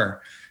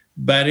sure.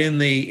 But in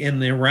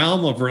the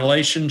realm of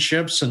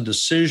relationships and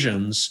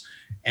decisions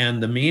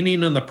and the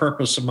meaning and the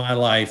purpose of my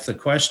life, the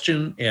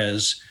question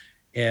is,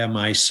 am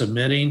I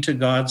submitting to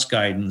God's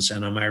guidance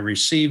and am I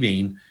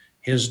receiving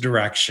his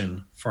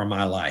direction for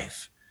my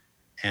life?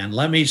 And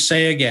let me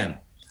say again,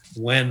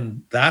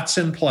 when that's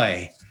in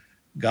play,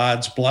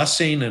 God's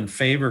blessing and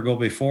favor go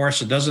before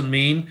us. It doesn't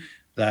mean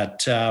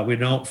that we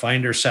don't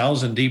find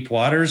ourselves in deep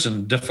waters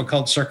and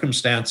difficult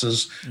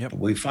circumstances. Yep.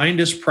 We find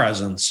his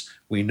presence,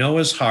 we know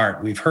his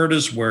heart, we've heard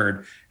his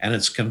word, and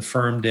it's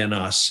confirmed in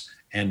us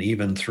and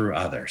even through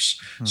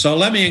others. So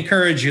let me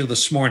encourage you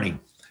this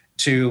morning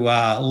to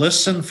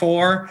listen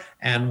for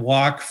and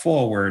walk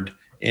forward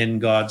in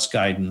God's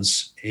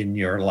guidance in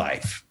your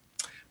life.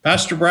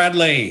 Pastor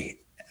Bradley,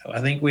 I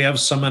think we have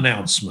some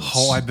announcements.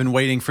 Oh, I've been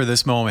waiting for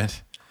this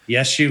moment.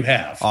 Yes, you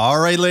have. All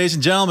right, ladies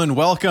and gentlemen,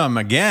 welcome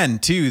again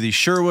to the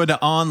Sherwood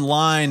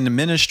Online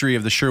Ministry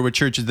of the Sherwood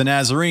Church of the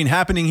Nazarene,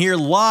 happening here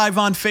live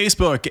on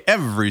Facebook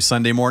every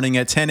Sunday morning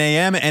at 10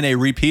 a.m. and a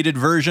repeated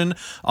version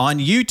on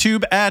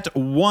YouTube at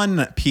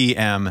 1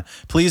 p.m.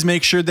 Please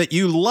make sure that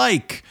you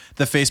like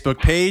the Facebook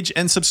page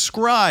and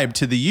subscribe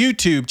to the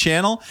YouTube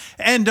channel.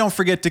 And don't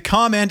forget to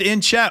comment in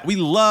chat. We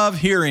love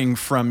hearing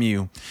from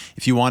you.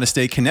 If you want to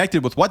stay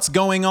connected with what's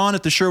going on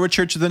at the Sherwood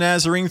Church of the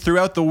Nazarene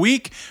throughout the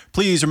week,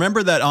 please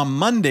remember that on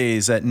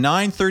Mondays at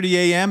 9:30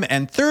 a.m.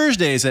 and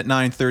Thursdays at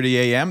 9:30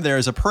 a.m., there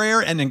is a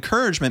prayer and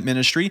encouragement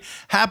ministry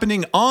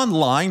happening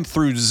online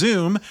through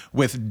Zoom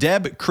with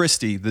Deb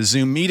Christie. The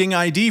Zoom meeting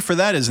ID for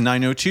that is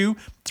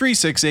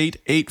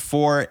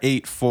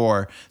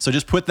 902-368-8484. So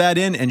just put that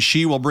in and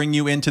she will bring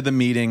you into the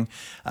meeting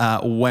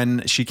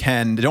when she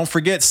can. Don't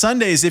forget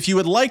Sundays, if you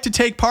would like to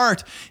take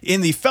part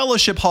in the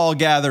fellowship hall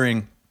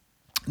gathering,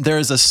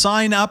 there's a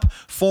sign-up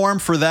form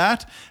for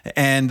that,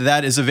 and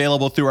that is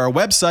available through our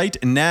website,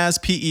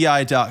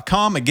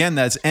 nazpei.com. Again,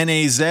 that's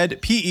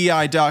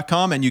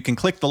nazpei.com, and you can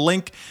click the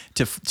link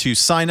to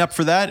sign up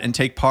for that and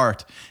take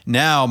part.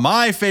 Now,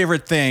 my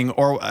favorite thing,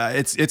 or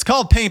it's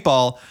called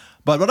paintball,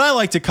 but what I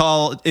like to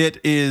call it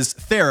is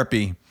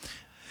therapy.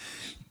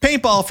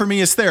 Paintball for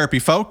me is therapy,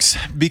 folks,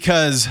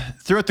 because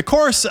throughout the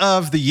course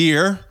of the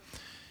year,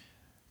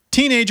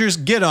 teenagers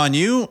get on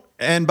you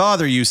and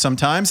bother you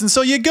sometimes. And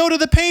so you go to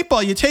the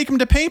paintball, you take them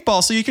to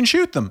paintball so you can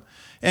shoot them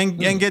and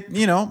get,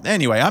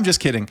 anyway, I'm just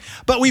kidding.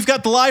 But we've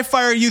got the Live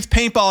Fire Youth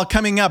Paintball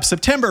coming up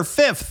September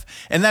 5th,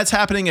 and that's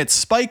happening at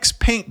Spikes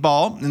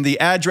Paintball. And the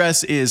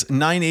address is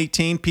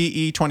 918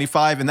 PE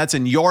 25, and that's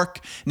in York.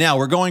 Now,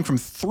 we're going from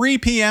 3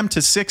 p.m.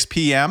 to 6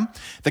 p.m.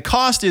 The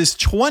cost is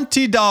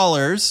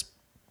 $20.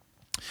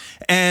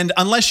 And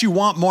unless you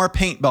want more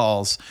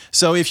paintballs.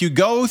 So if you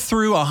go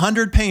through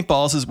 100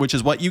 paintballs, which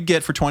is what you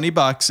get for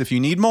 $20, if you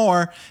need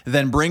more,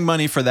 then bring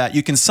money for that.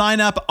 You can sign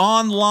up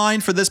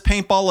online for this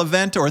paintball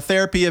event or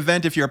therapy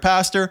event if you're a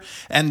pastor,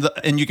 and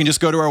you can just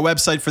go to our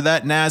website for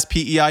that,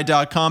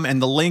 naspei.com,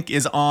 and the link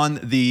is on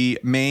the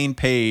main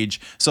page.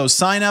 So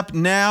sign up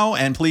now,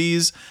 and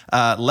please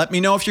let me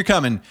know if you're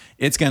coming.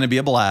 It's going to be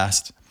a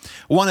blast.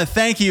 Want to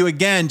thank you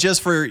again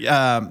just for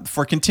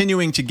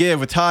continuing to give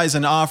with tithes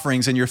and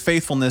offerings and your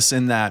faithfulness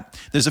in that.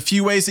 There's a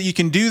few ways that you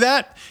can do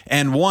that,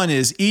 and one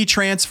is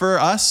e-transfer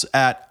us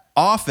at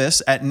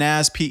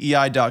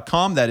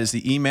office@naspei.com. That is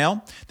the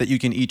email that you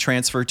can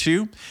e-transfer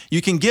to.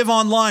 You can give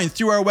online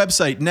through our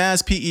website,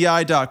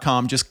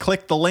 naspei.com. Just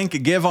click the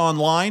link, give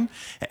online,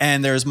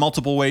 and there's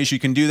multiple ways you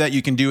can do that.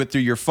 You can do it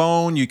through your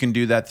phone. You can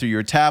do that through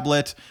your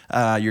tablet,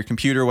 your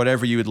computer,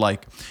 whatever you would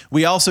like.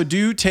 We also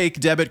do take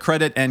debit,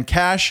 credit, and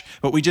cash,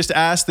 but we just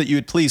ask that you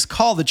would please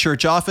call the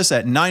church office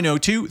at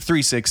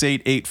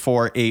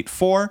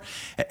 902-368-8484,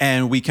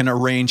 and we can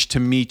arrange to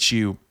meet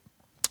you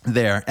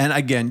there. And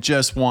again,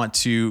 just want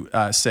to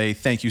say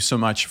thank you so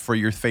much for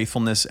your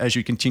faithfulness as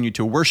you continue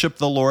to worship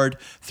the Lord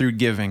through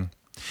giving.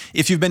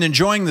 If you've been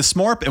enjoying the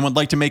SMORP and would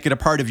like to make it a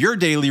part of your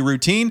daily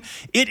routine,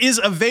 it is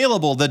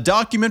available. The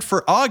document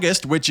for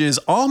August, which is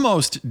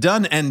almost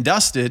done and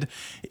dusted,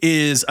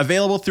 is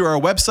available through our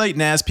website,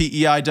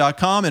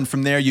 naspei.com, and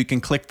from there you can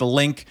click the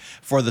link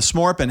for the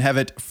SMORP and have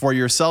it for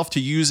yourself to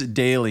use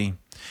daily.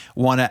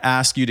 Want to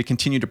ask you to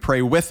continue to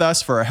pray with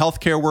us for our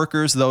healthcare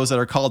workers, those that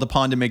are called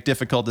upon to make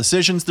difficult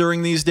decisions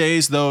during these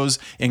days, those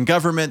in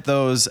government,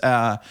 those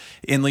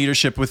in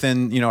leadership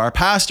within, our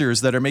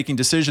pastors that are making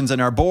decisions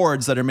and our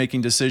boards that are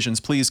making decisions.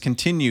 Please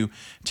continue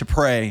to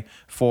pray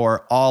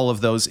for all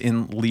of those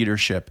in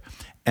leadership.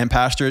 And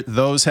Pastor,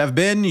 those have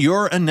been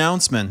your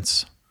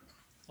announcements.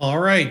 All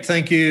right.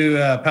 Thank you,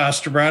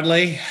 Pastor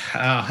Bradley.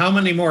 How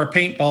many more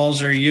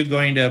paintballs are you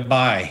going to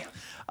buy?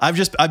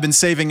 I've been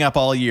saving up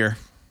all year.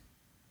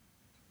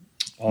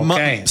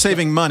 Okay.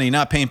 Saving money,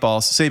 not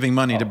paintballs, saving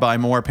money to buy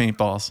more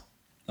paintballs.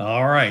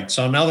 All right.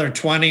 So another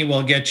 20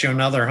 will get you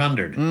another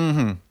 100.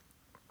 Mm-hmm.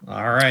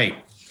 All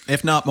right.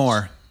 If not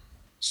more.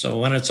 So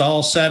when it's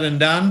all said and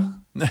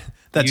done,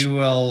 you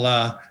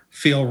will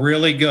feel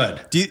really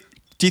good. Do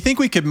you think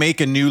we could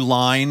make a new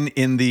line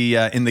in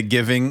the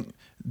giving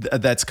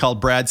that's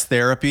called Brad's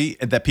Therapy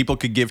that people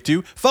could give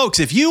to? Folks,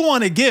 if you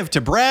want to give to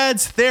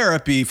Brad's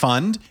Therapy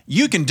Fund,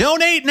 you can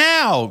donate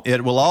now.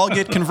 It will all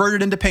get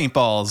converted into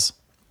paintballs.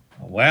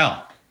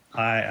 Well,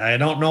 I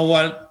don't know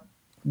what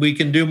we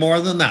can do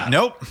more than that.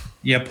 Nope.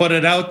 You put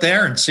it out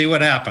there and see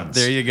what happens.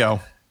 There you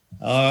go.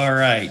 All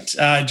right.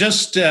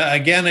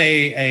 Again,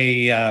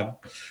 a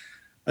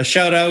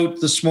shout out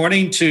this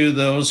morning to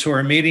those who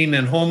are meeting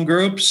in home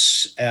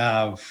groups.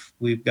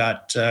 We've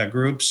got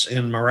groups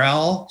in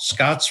Morel,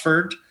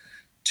 Scottsford,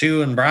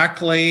 2 in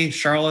Brackley,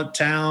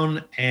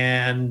 Charlottetown,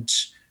 and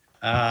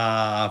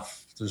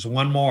there's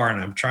one more,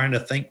 and I'm trying to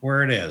think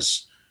where it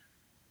is.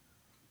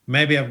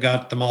 Maybe I've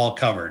got them all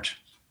covered.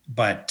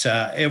 But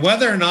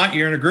whether or not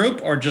you're in a group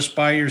or just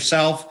by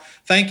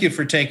yourself, thank you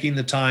for taking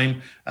the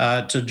time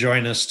to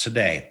join us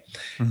today.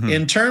 Mm-hmm.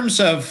 In terms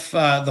of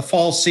the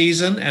fall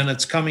season, and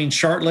it's coming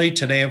shortly,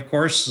 today, of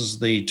course, is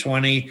the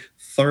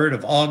 23rd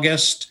of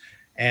August,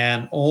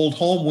 and Old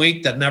Home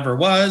Week that never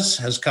was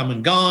has come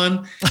and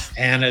gone.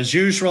 And as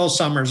usual,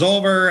 summer's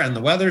over and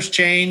the weather's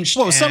changed.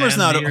 Whoa, summer's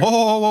not over.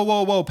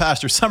 Whoa,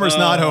 Pastor. Summer's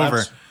not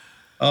over.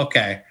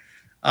 Okay.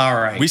 All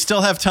right. We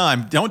still have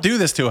time. Don't do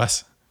this to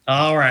us.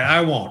 All right. I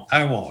won't.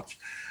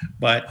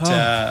 But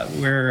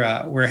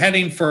we're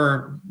heading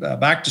for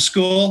back to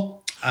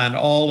school and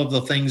all of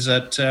the things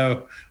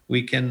that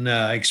we can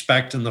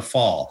expect in the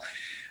fall.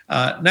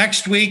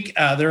 Next week,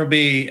 there will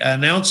be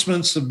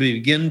announcements that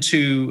begin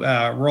to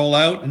roll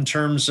out in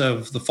terms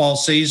of the fall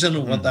season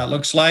and what that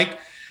looks like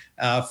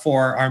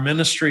for our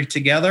ministry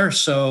together.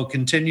 So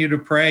continue to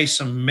pray.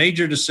 Some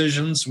major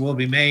decisions will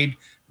be made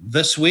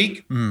this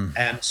week.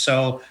 And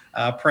so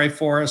pray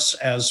for us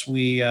as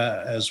we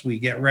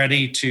get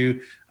ready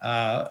to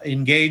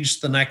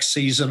engage the next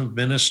season of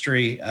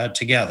ministry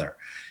together.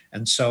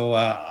 And so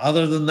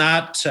other than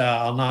that,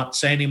 I'll not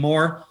say any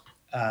more.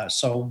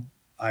 So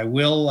I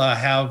will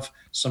have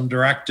some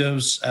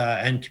directives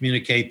and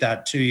communicate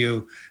that to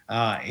you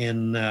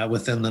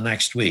within the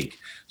next week.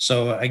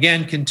 So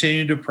again,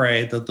 continue to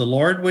pray that the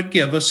Lord would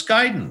give us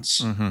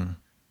guidance,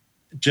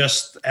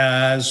 just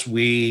as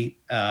we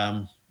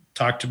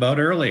talked about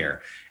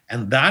earlier.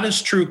 And that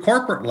is true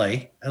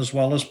corporately as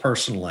well as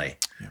personally.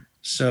 Yeah.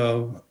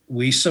 So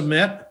we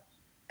submit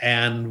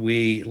and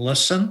we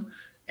listen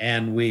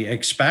and we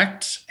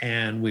expect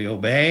and we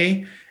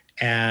obey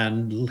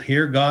and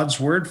hear God's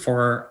word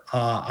for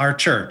our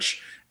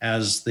church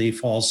as the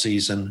fall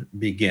season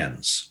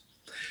begins.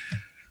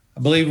 I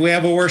believe we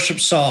have a worship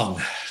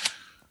song.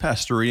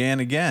 Pastor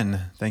Rianne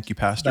again. Thank you,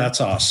 Pastor. That's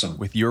awesome.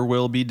 With your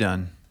will be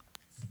done.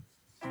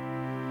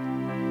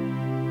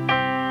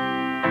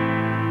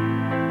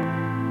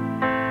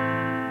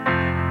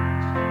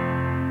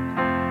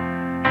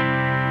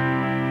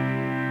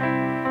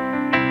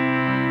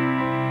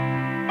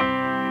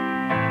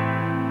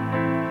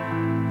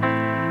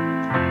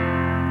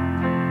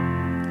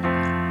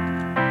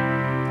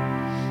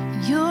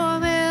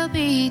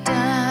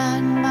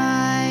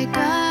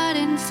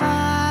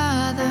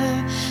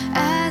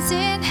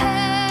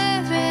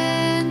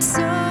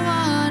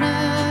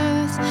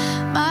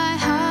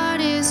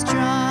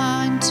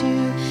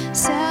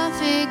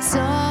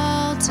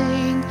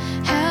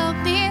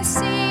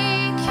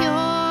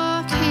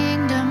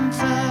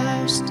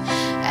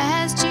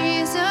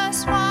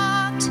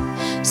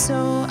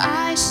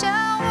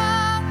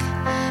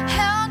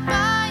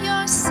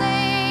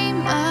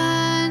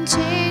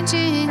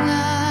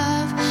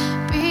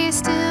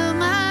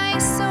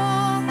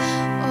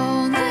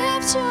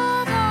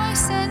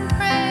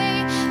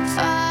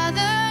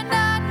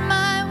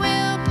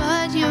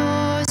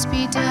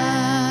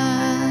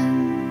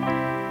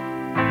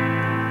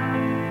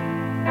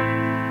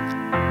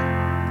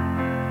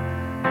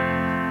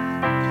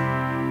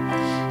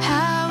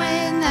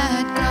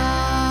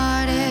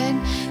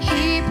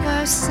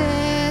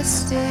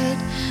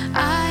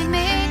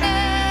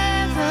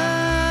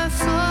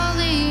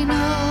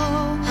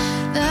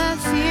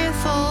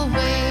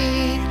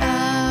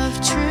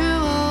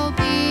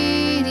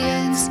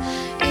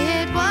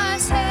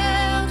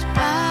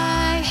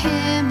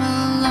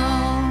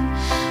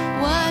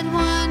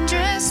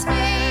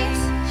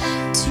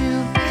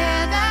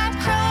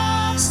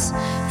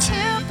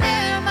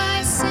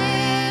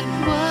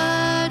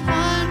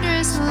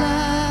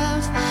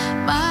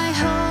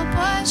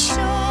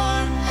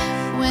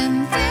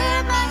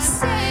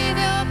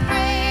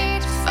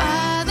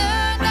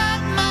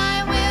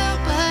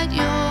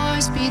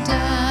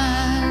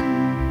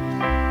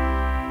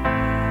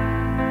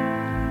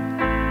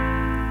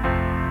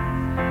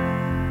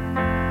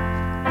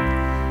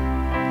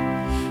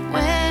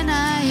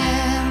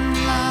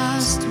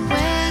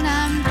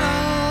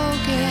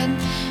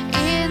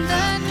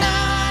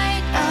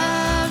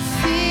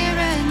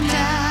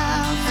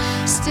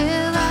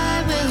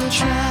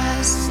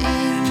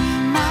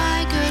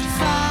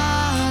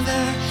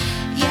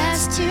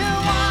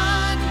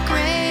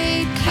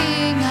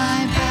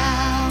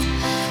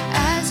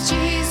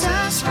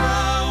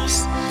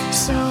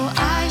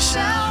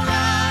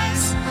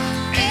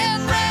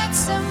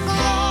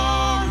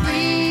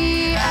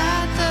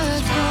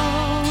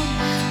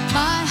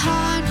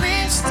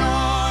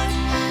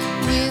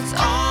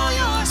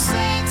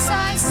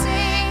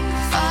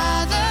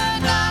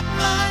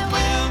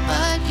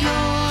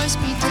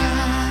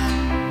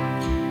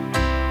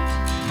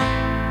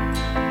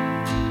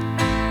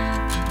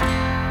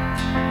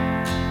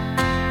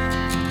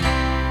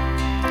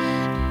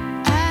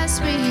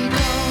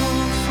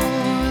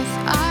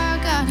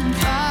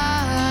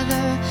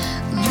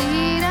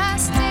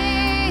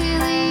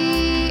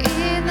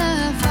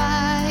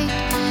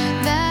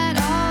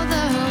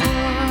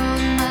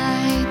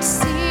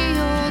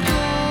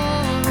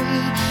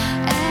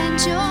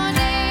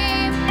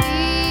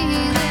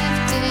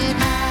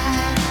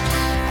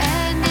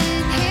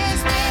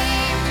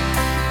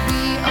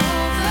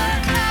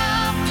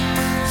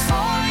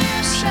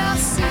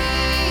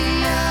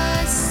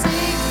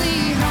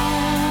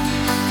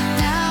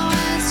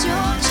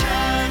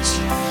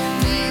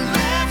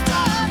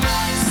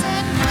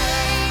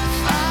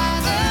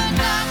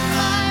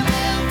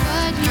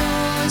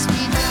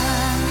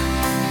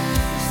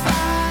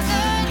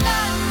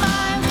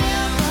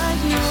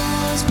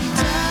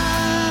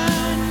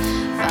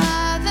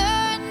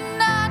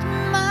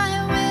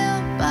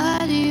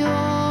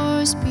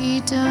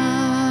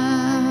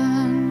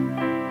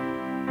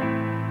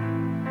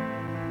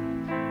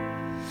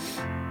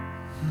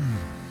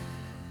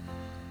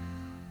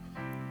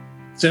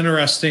 It's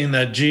interesting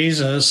that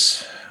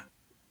Jesus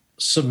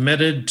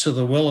submitted to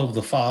the will of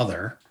the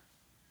Father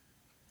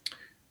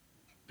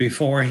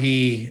before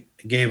he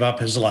gave up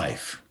his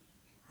life.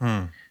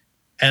 And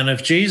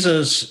if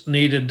Jesus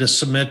needed to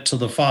submit to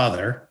the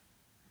Father,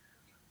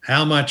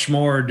 how much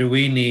more do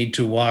we need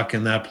to walk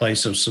in that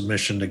place of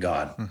submission to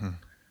God?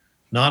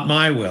 Not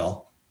my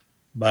will,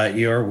 but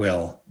your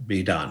will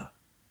be done.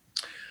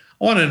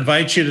 I want to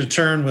invite you to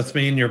turn with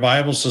me in your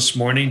Bibles this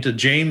morning to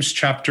James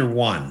chapter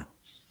 1.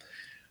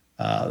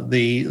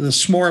 The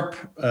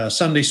SMORP,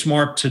 Sunday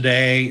SMORP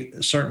today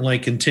certainly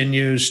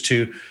continues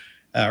to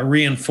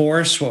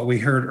reinforce what we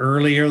heard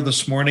earlier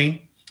this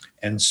morning.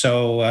 And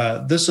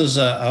so this is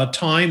a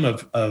time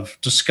of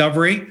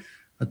discovery,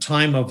 a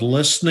time of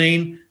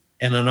listening,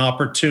 and an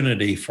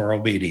opportunity for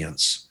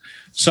obedience.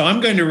 So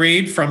I'm going to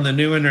read from the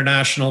New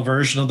International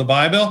Version of the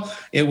Bible.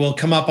 It will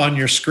come up on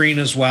your screen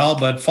as well,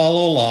 but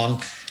follow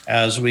along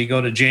as we go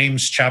to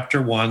James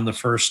chapter 1, the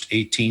first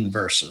 18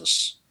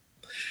 verses.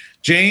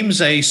 James,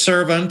 a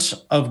servant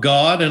of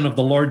God and of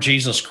the Lord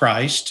Jesus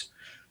Christ,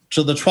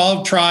 to the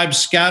 12 tribes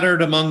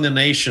scattered among the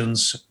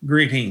nations,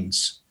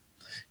 greetings.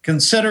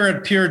 Consider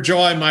it pure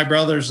joy, my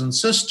brothers and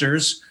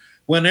sisters,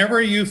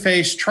 whenever you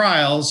face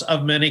trials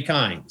of many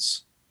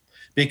kinds,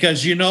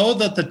 because you know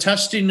that the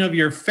testing of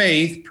your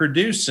faith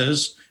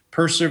produces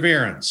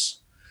perseverance.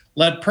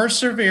 Let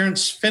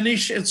perseverance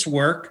finish its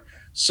work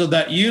so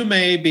that you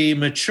may be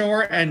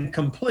mature and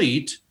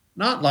complete,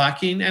 not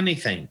lacking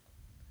anything.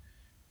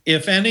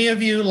 If any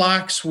of you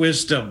lacks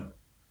wisdom,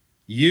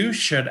 you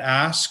should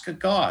ask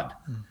God,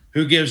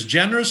 who gives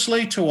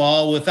generously to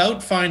all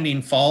without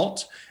finding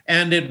fault,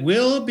 and it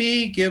will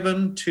be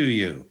given to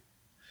you.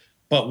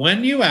 But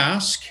when you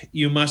ask,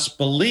 you must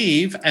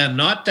believe and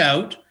not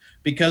doubt,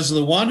 because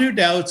the one who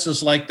doubts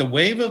is like the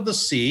wave of the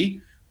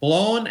sea,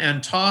 blown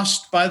and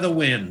tossed by the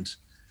wind.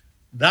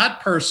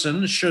 That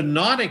person should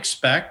not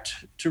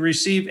expect to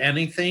receive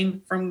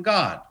anything from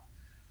God.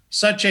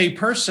 Such a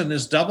person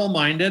is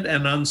double-minded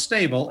and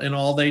unstable in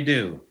all they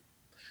do.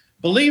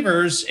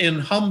 Believers in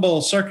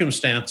humble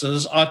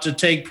circumstances ought to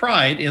take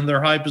pride in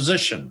their high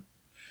position,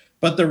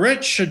 but the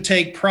rich should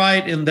take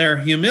pride in their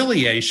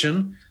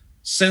humiliation,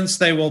 since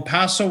they will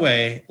pass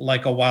away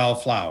like a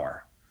wild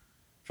flower.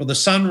 For the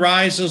sun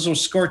rises with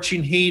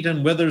scorching heat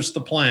and withers the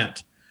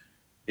plant.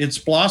 Its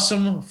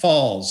blossom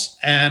falls,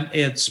 and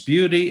its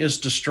beauty is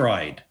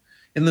destroyed.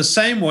 In the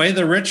same way,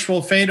 the rich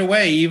will fade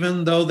away,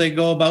 even though they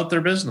go about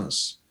their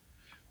business.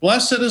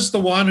 Blessed is the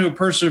one who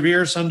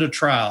perseveres under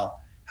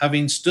trial,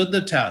 having stood the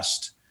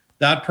test.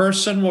 That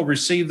person will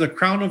receive the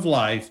crown of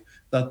life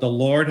that the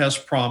Lord has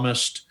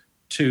promised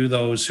to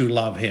those who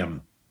love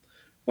him.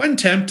 When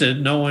tempted,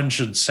 no one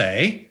should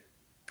say,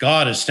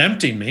 God is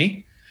tempting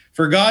me.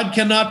 For God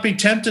cannot be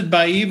tempted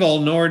by evil,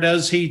 nor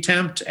does he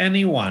tempt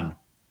anyone.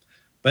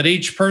 But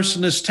each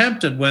person is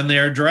tempted when they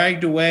are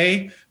dragged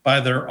away by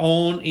their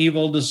own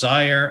evil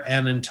desire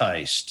and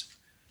enticed.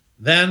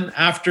 Then,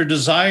 after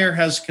desire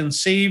has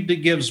conceived, it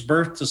gives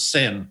birth to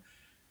sin.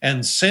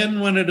 And sin,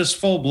 when it is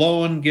full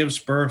blown, gives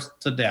birth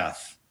to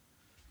death.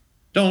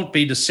 Don't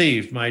be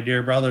deceived, my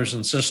dear brothers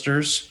and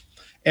sisters.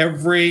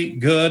 Every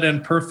good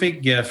and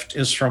perfect gift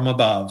is from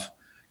above,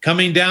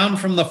 coming down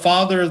from the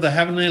Father of the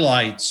heavenly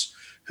lights,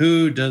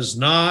 who does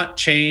not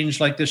change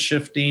like the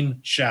shifting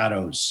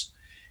shadows.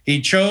 He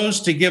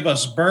chose to give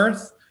us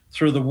birth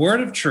through the word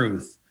of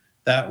truth,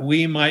 that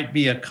we might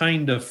be a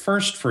kind of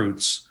first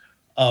fruits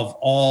of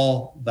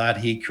all that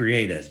he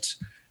created.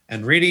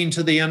 And reading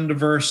to the end of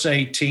verse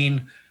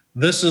 18,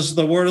 this is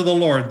the word of the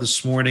Lord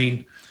this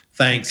morning.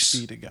 Thanks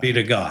be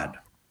to God.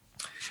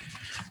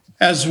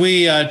 As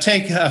we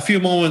take a few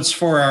moments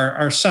for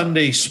our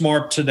Sunday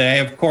SMORP today,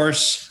 of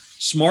course,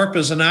 SMORP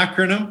is an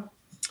acronym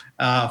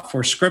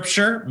for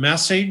Scripture,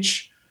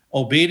 Message,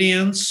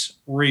 Obedience,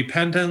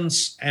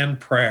 Repentance, and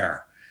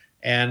Prayer.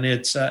 And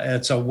it's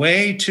a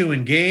way to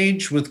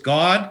engage with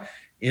God,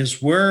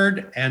 his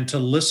word, and to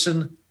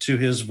listen to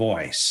his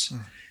voice.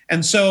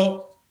 And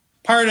so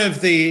part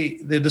of the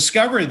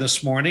discovery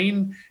this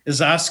morning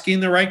is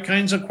asking the right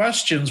kinds of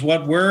questions.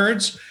 What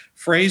words,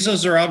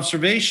 phrases, or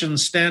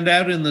observations stand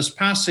out in this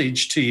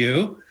passage to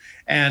you?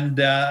 And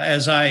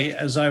as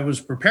I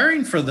was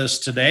preparing for this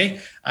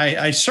today,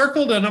 I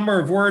circled a number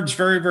of words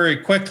very, very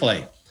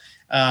quickly.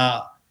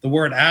 The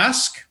word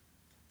ask,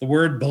 the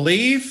word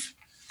believe,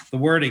 the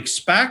word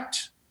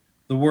expect,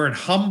 the word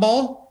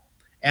humble,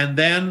 and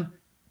then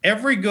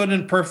every good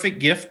and perfect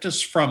gift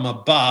is from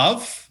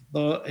above,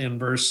 in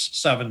verse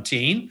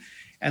 17.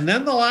 And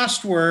then the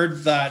last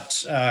word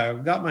that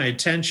got my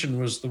attention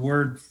was the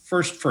word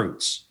first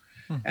fruits.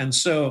 And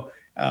so,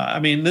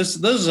 this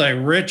is a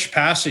rich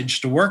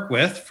passage to work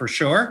with for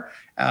sure.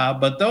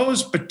 But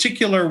those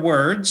particular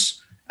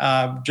words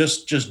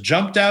just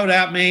jumped out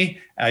at me.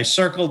 I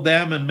circled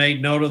them and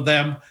made note of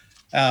them.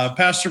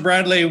 Pastor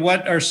Bradley,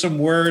 what are some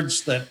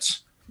words that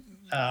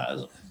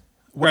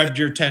grabbed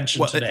your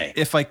attention today?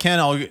 If I can,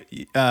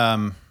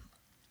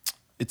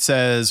 it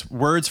says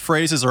words,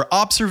 phrases, or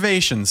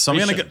observations. So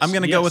I'm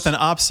gonna go with an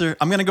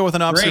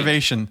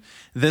observation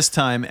this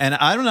time. And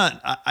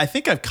I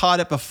think I've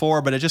caught it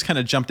before, but it just kind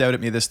of jumped out at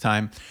me this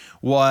time.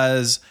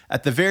 Was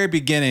at the very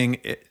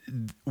beginning,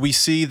 we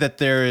see that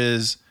there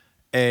is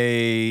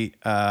a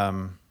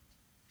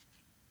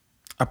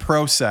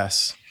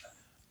process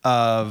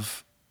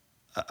of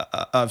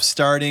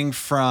starting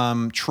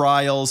from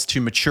trials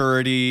to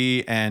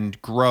maturity and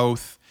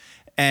growth.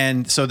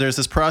 And so there's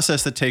this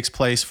process that takes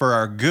place for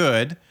our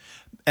good.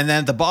 And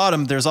then at the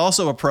bottom, there's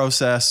also a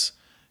process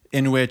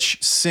in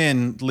which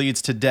sin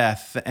leads to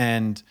death.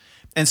 And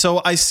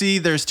so I see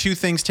there's two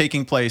things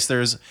taking place.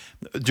 There's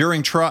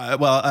during trial,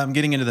 well, I'm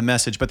getting into the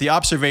message, but the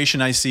observation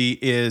I see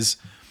is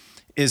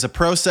a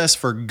process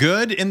for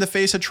good in the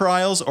face of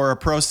trials, or a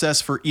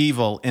process for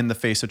evil in the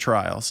face of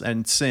trials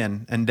and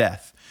sin and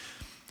death.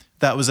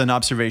 That was an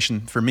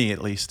observation for me,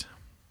 at least.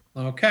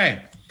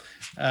 Okay.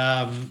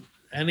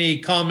 Any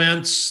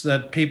comments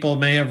that people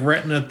may have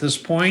written at this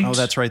point? Oh,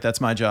 that's right.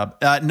 That's my job.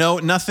 No,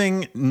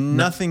 nothing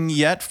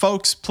yet.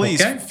 Folks,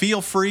 please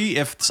feel free,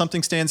 if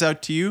something stands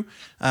out to you,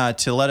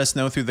 to let us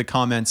know through the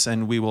comments,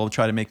 and we will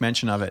try to make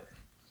mention of it.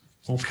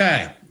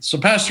 Okay. So,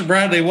 Pastor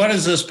Bradley, what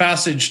does this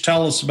passage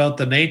tell us about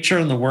the nature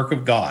and the work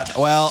of God?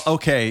 Well,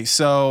 okay.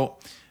 So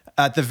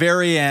at the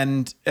very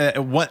end,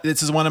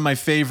 this is one of my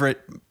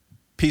favorite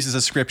pieces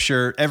of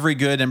scripture. Every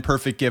good and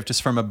perfect gift is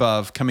from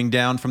above, coming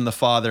down from the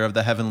Father of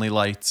the heavenly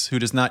lights, who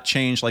does not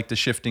change like the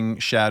shifting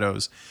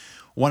shadows.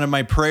 One of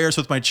my prayers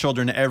with my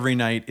children every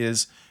night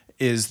is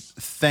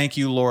thank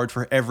you, Lord,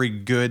 for every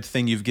good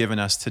thing you've given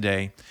us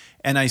today.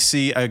 And I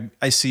see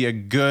a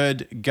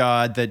good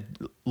God that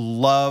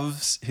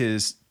loves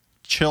his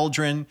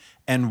children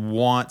and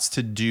wants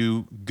to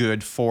do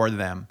good for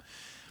them.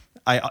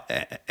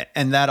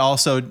 And that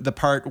also, the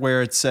part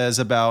where it says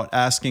about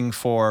asking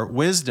for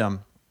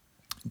wisdom,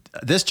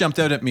 this jumped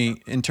out at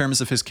me in terms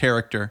of his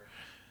character.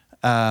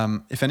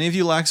 If any of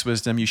you lacks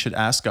wisdom, you should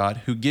ask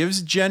God, who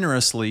gives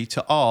generously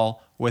to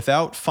all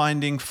without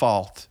finding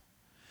fault.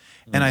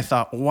 And I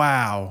thought,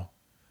 wow.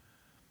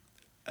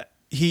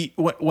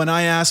 When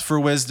I ask for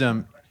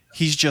wisdom,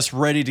 he's just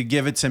ready to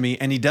give it to me.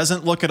 And he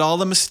doesn't look at all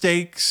the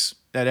mistakes,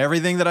 at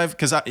everything that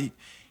because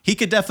he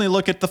could definitely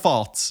look at the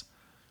faults,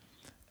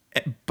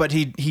 but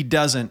he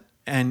doesn't.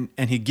 And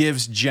he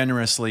gives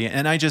generously.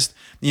 And I just,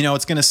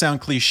 it's going to sound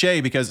cliche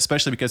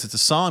especially because it's a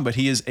song, but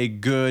he is a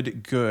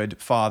good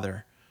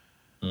father.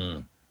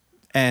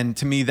 And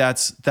to me,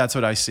 that's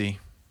what I see.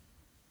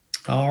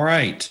 All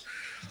right.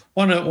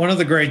 One of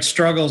the great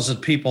struggles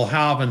that people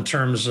have in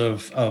terms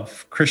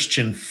of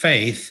Christian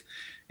faith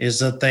is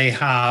that they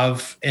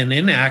have an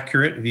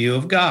inaccurate view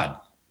of God.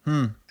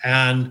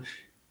 And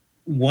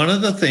one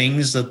of the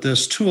things that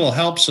this tool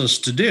helps us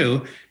to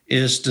do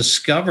is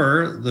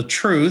discover the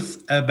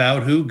truth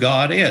about who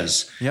God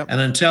is. Yep. And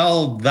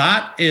until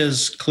that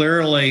is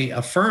clearly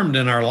affirmed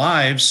in our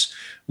lives,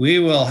 we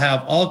will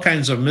have all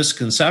kinds of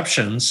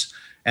misconceptions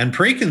and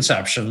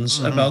preconceptions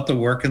about the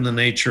work and the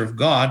nature of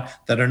God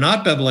that are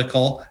not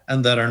biblical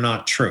and that are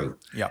not true.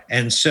 Yep.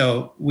 And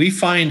so we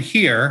find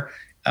here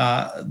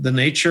the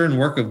nature and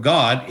work of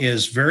God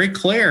is very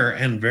clear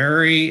and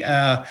very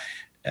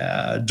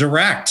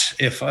direct,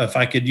 if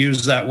I could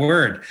use that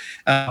word.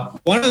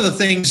 One of the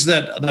things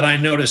that I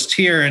noticed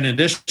here, in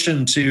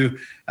addition to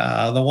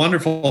the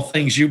wonderful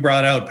things you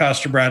brought out,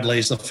 Pastor Bradley,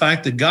 is the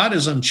fact that God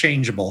is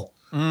unchangeable.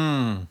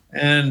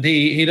 And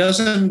he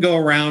doesn't go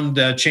around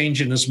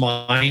changing his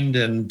mind,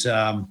 and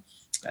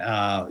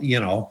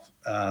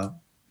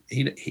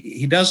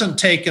he doesn't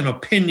take an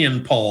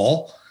opinion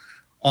poll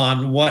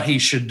on what he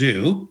should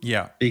do.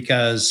 Yeah,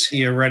 because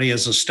he already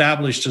has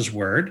established his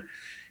word.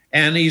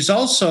 And he's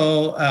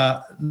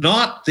also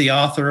not the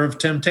author of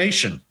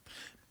temptation.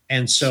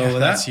 And so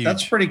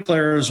that's pretty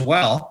clear as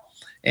well.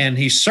 And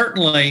he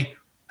certainly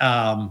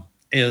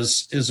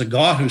is a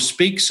God who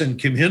speaks and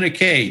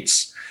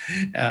communicates.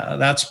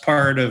 That's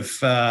part of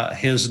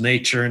his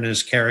nature and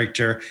his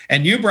character.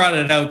 And you brought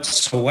it out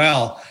so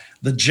well.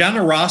 The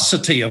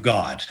generosity of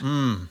God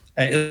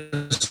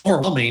is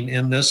overwhelming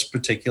in this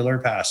particular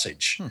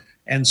passage.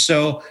 And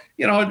so,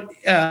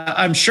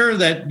 I'm sure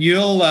that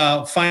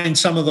you'll find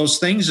some of those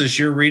things as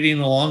you're reading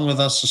along with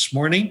us this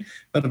morning.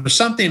 But if there's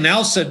something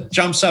else that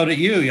jumps out at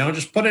you,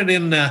 just put it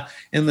in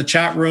the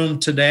chat room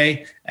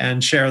today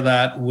and share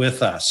that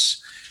with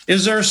us.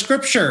 Is there a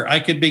scripture I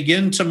could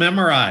begin to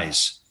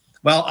memorize?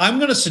 Well, I'm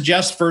going to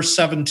suggest verse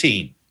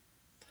 17.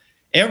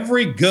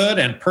 Every good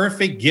and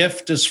perfect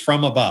gift is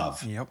from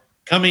above,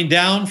 coming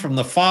down from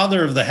the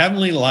Father of the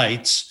heavenly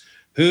lights,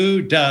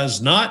 who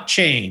does not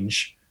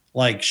change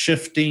like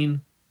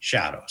shifting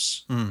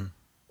shadows.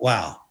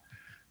 Wow.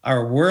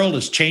 Our world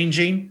is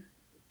changing.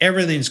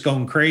 Everything's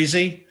going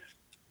crazy.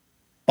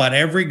 But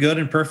every good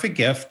and perfect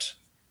gift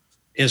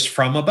is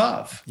from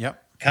above.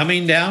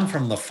 Coming down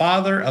from the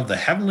Father of the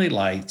heavenly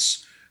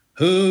lights,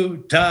 who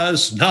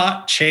does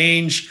not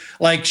change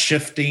like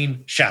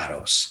shifting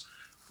shadows.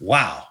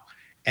 Wow.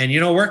 And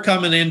we're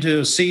coming into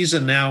a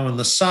season now when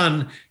the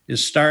sun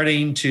is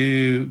starting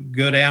to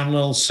go down a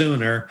little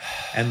sooner,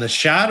 and the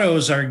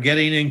shadows are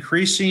getting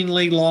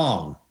increasingly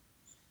long.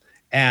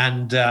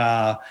 And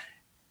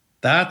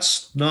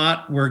that's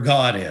not where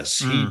God is.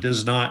 He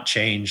does not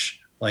change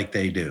like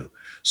they do.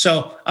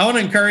 So I want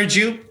to encourage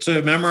you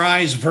to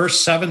memorize verse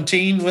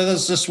 17 with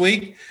us this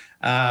week.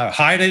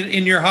 Hide it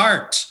in your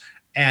heart,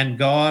 and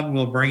God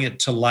will bring it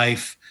to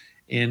life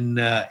in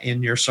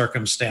your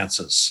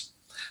circumstances.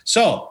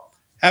 So,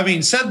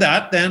 having said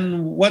that,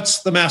 then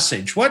what's the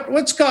message?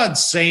 What's God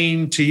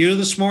saying to you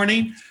this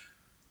morning?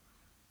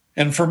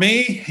 And for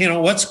me,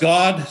 what's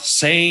God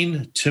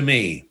saying to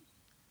me?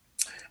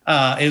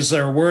 Is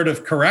there a word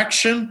of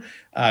correction,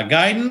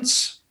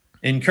 guidance,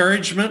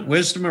 encouragement,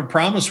 wisdom, and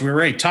promise? We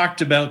already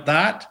talked about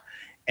that.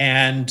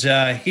 And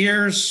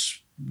here's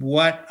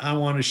what I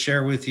want to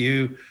share with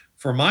you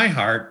for my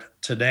heart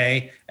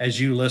today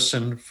as you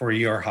listen for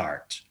your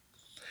heart.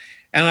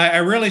 And I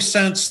really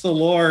sense the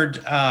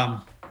Lord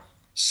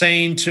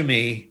saying to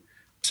me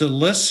to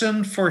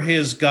listen for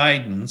his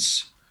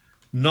guidance,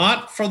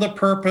 not for the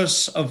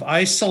purpose of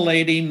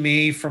isolating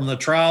me from the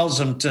trials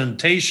and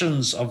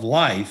temptations of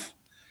life,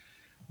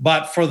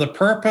 but for the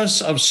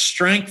purpose of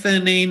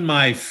strengthening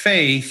my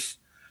faith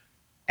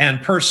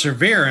and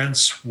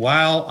perseverance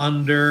while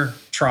under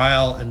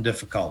trial and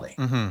difficulty.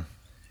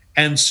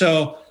 And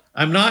so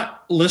I'm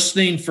not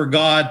listening for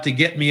God to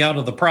get me out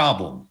of the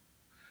problem,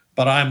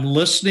 but I'm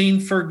listening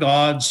for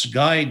God's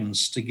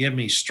guidance to give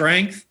me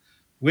strength,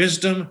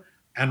 wisdom,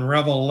 and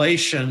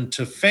revelation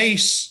to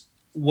face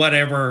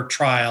whatever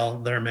trial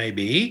there may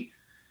be.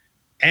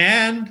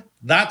 And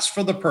that's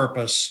for the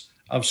purpose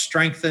of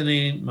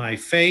strengthening my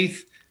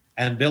faith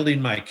and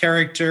building my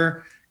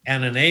character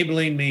and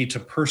enabling me to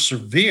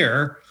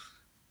persevere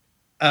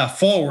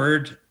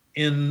forward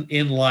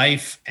in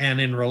life and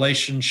in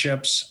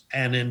relationships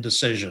and in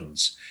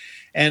decisions.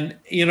 And,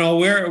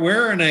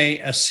 we're in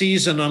a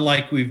season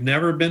unlike we've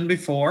never been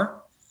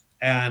before.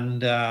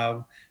 And,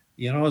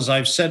 as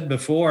I've said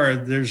before,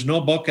 there's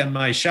no book on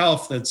my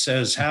shelf that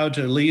says how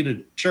to lead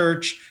a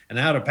church and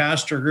how to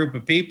pastor a group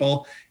of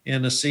people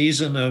in a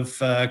season of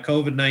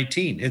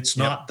COVID-19. It's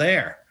not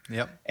there.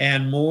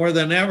 And more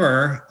than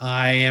ever,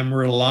 I am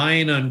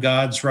relying on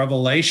God's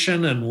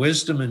revelation and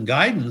wisdom and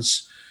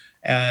guidance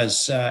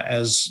as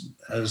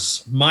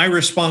my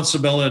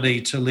responsibility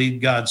to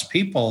lead God's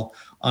people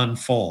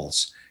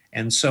unfolds.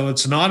 And so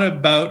it's not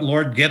about,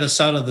 Lord, get us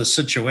out of the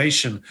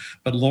situation,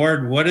 but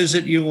Lord, what is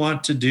it you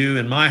want to do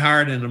in my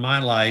heart and in my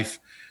life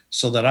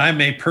so that I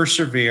may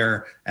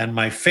persevere and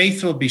my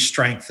faith will be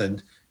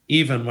strengthened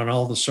even when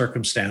all the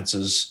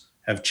circumstances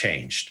have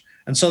changed.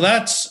 And so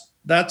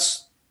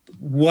that's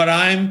what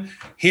I'm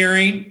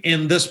hearing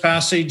in this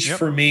passage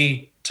for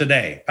me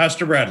today.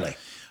 Pastor Bradley.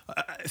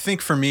 I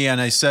think for me,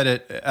 and I said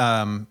it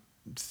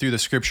through the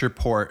scripture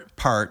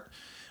part,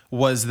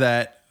 was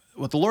that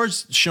what the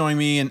Lord's showing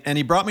me, and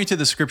he brought me to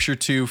the scripture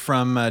too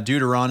from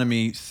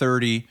Deuteronomy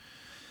 30,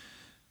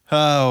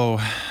 verse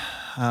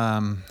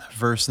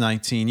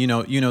 19. You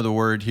know the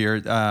word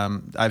here.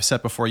 I've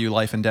set before you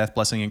life and death,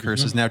 blessing and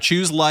curses. Now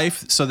choose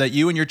life so that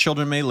you and your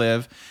children may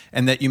live,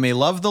 and that you may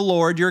love the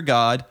Lord your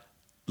God,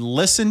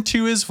 listen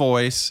to his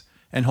voice,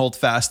 and hold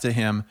fast to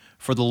him.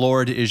 For the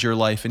Lord is your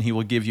life, and he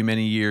will give you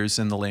many years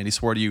in the land he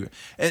swore to you.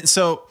 And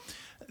so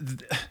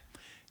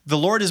the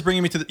Lord is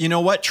bringing me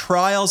to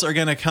trials are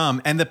going to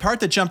come. And the part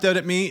that jumped out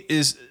at me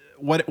is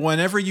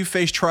whenever you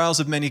face trials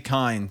of many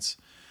kinds,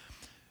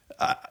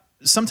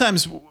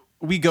 sometimes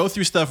we go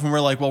through stuff and we're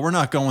like, well, we're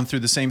not going through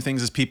the same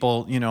things as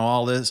people,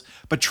 all this.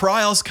 But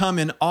trials come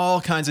in all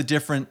kinds of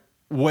different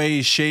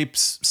ways,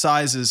 shapes,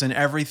 sizes, and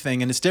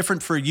everything. And it's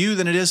different for you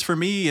than it is for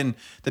me and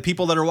the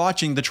people that are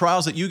watching. The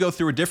trials that you go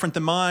through are different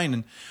than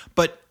mine.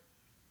 But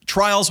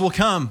trials will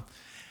come.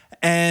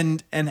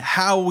 And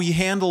how we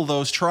handle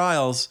those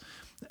trials,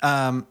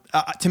 to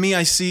me,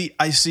 I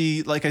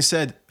see, like I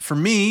said, for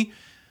me,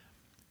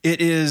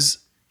 it is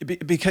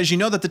because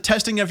that the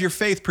testing of your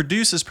faith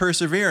produces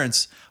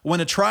perseverance. When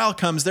a trial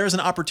comes, there's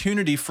an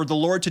opportunity for the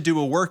Lord to do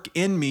a work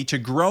in me to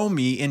grow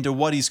me into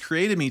what he's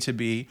created me to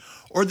be.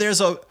 Or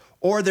there's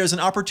an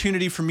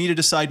opportunity for me to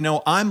decide,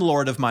 no, I'm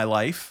Lord of my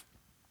life.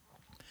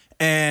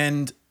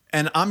 And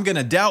I'm going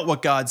to doubt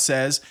what God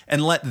says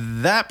and let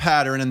that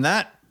pattern and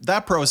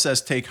that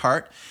process take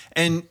heart.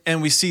 And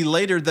we see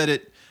later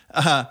that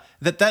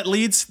that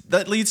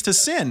leads to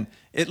sin.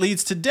 It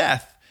leads to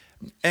death.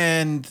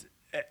 And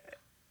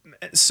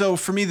so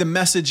for me, the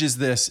message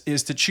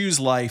is to choose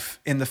life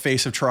in the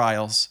face of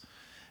trials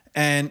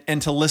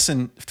and to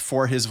listen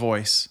for his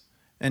voice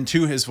and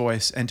to his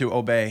voice and to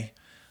obey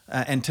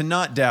and to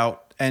not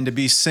doubt and to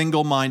be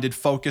single-minded,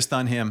 focused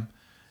on him,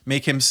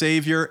 make him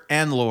Savior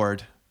and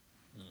Lord.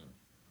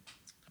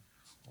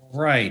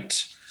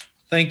 Right.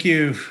 Thank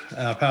you,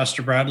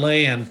 Pastor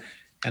Bradley. And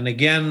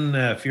again,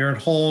 if you're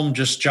at home,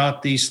 just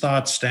jot these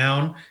thoughts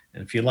down.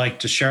 And if you'd like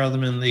to share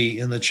them in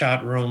the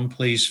chat room,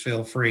 please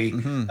feel free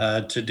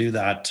to do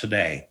that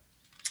today.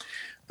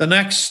 The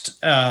next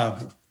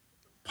part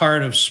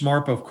of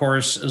SMORP, of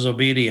course, is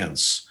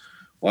obedience.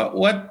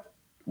 What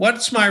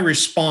what's my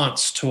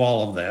response to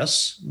all of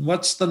this?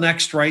 What's the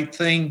next right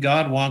thing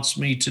God wants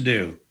me to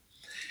do?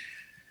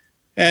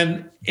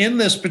 And in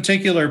this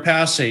particular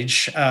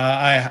passage,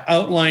 I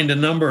outlined a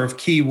number of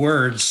key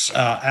words: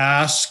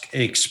 ask,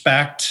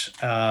 expect,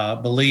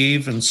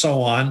 believe, and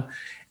so on.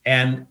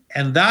 And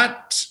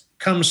that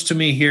comes to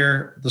me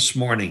here this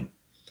morning.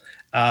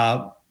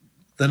 The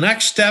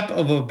next step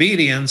of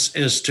obedience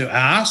is to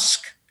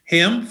ask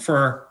Him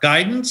for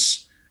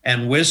guidance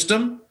and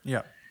wisdom,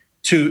 Yeah.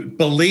 to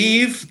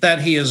believe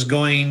that He is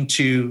going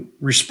to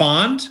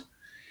respond,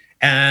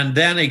 and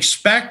then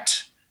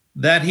expect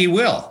that He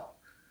will.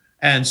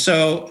 And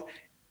so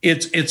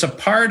it's a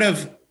part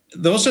of,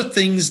 those are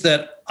things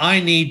that I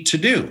need to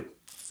do.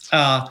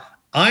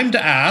 I'm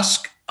to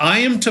ask, I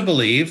am to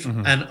believe,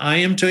 and I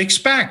am to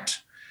expect.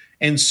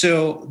 And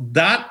so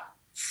that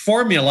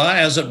formula,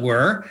 as it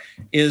were,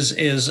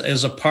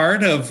 is a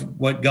part of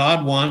what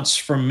God wants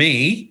from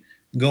me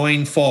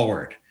going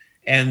forward.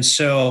 And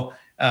so,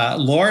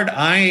 Lord,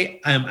 I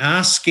am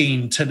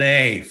asking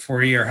today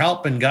for your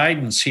help and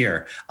guidance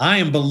here. I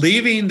am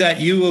believing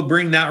that you will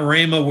bring that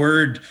Rhema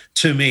word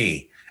to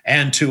me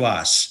and to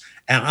us.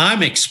 And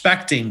I'm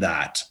expecting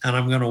that. And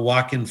I'm going to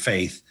walk in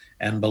faith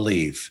and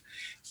believe.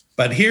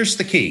 But here's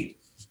the key.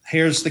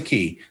 Here's the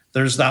key.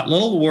 There's that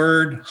little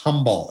word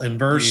humble in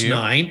verse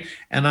 9.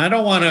 And I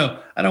don't want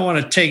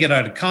to take it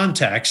out of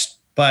context,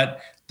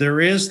 but there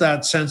is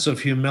that sense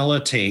of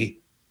humility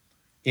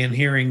in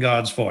hearing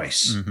God's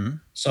voice.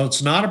 So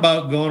it's not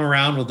about going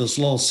around with this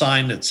little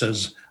sign that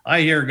says, I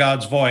hear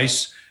God's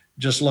voice,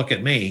 just look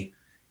at me.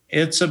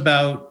 It's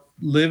about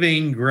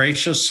living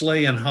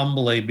graciously and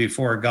humbly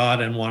before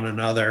God and one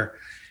another,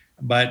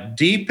 but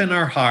deep in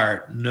our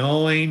heart,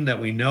 knowing that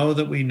we know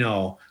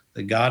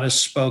that God has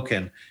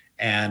spoken.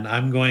 And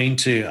I'm going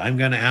to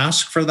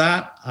ask for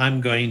that.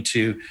 I'm going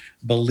to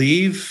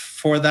believe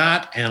for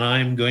that, and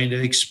I'm going to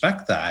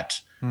expect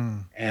that.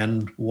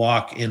 And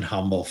walk in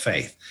humble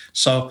faith.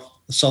 So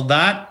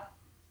that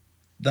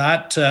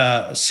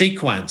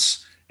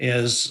sequence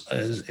is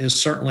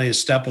certainly a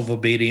step of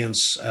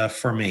obedience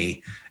for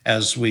me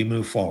as we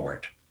move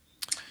forward.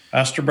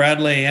 Pastor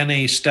Bradley,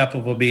 any step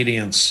of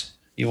obedience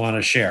you want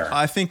to share?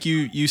 I think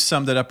you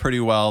summed it up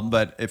pretty well,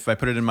 but if I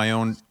put it in my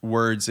own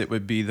words, it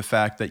would be the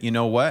fact that, you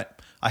know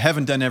what? I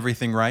haven't done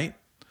everything right.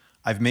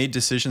 I've made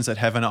decisions that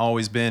haven't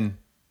always been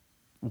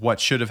what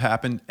should have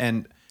happened,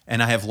 and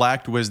I have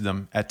lacked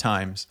wisdom at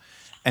times.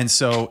 And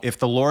so if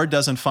the Lord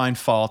doesn't find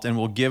fault and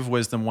will give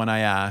wisdom when I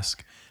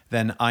ask,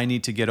 then I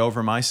need to get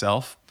over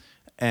myself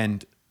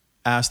and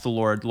ask the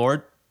Lord,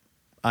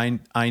 I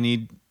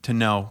need to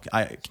know.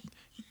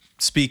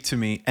 Speak to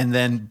me, and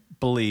then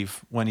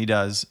believe when He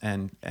does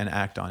and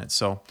act on it.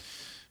 So,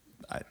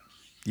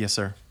 yes,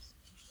 sir.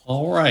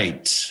 All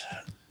right.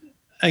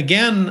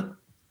 Again,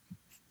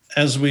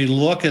 as we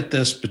look at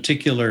this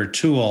particular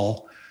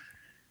tool,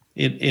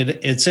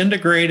 it's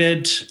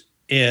integrated,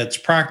 it's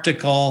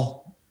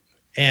practical,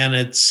 and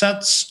it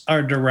sets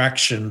our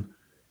direction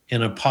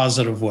in a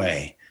positive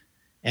way.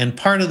 And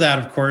part of that,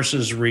 of course,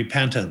 is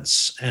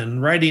repentance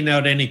and writing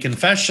out any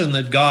confession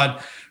that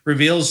God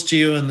reveals to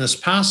you in this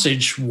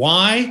passage.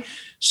 Why?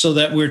 So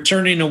that we're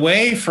turning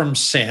away from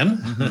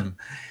sin.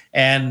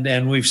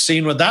 And we've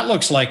seen what that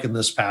looks like in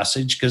this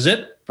passage, because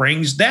it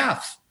brings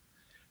death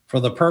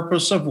for the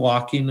purpose of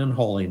walking in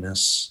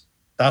holiness.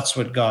 That's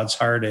what God's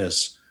heart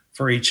is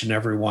for each and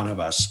every one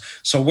of us.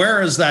 So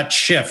where is that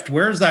shift?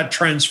 Where is that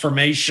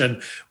transformation?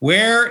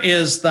 Where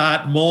is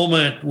that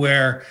moment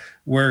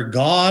where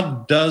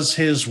God does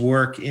His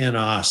work in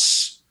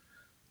us?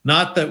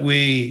 Not that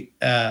we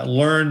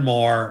learn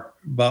more,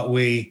 but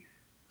we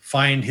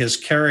find His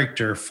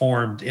character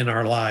formed in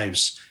our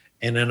lives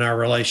and in our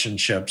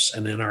relationships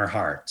and in our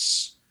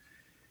hearts.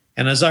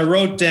 And as I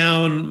wrote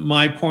down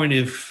my point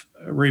of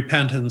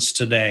repentance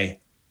today,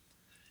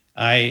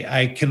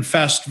 I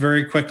confessed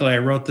very quickly. I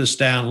wrote this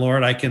down.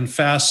 Lord, I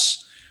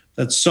confess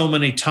that so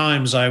many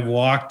times I've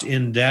walked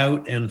in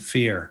doubt and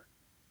fear.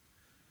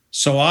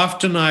 So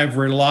often I've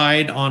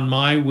relied on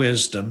my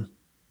wisdom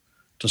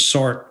to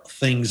sort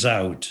things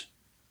out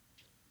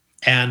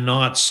and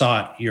not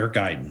sought your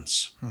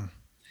guidance.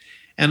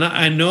 And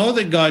I know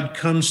that God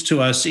comes to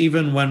us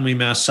even when we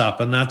mess up,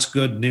 and that's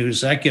good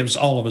news. That gives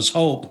all of us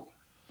hope.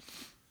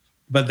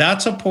 But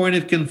that's a point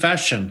of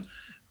confession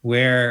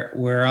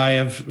where I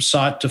have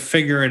sought to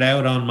figure it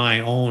out on my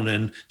own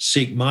and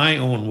seek my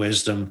own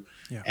wisdom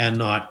and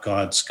not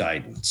God's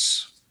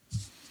guidance.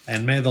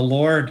 And may the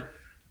Lord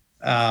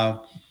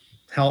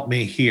help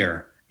me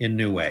here in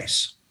new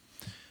ways.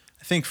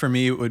 I think for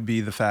me, it would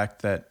be the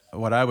fact that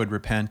what I would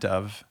repent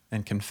of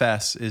and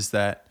confess is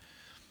that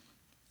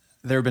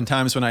there have been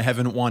times when I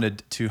haven't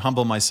wanted to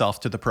humble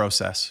myself to the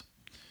process,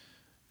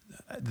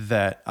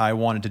 that I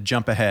wanted to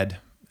jump ahead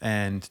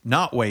and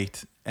not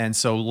wait. And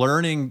so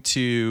learning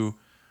to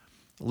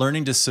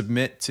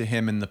submit to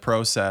Him in the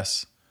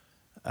process,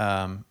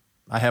 I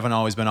haven't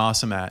always been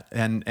awesome at,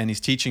 and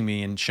He's teaching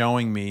me and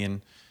showing me,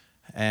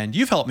 and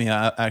you've helped me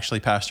actually,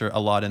 Pastor, a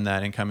lot in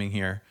that in coming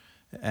here,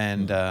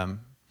 and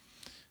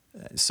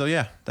So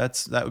yeah,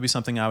 that would be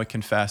something I would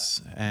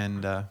confess,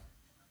 and I'll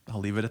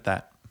leave it at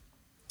that.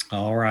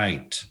 All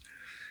right.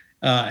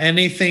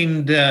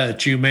 Anything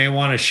that you may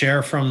want to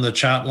share from the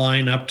chat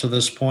line up to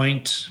this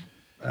point?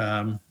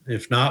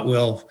 If not,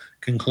 we'll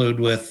conclude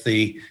with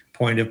the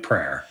point of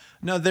prayer.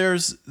 No, there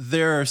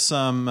are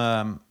some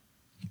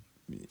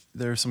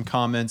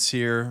comments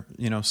here.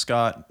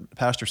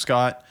 Pastor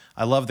Scott,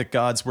 I love that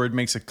God's word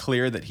makes it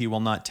clear that He will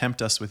not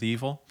tempt us with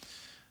evil.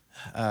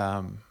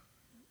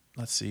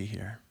 Let's see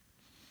here.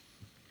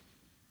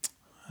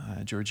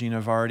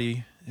 Georgina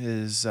Vardy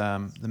is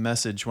the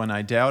message. When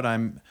I doubt,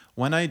 I'm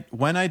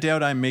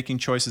making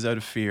choices out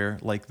of fear,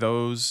 like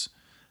those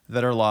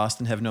that are lost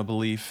and have no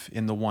belief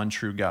in the one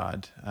true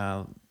God.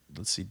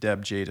 Let's see.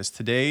 Deb Jadis.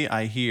 Today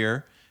I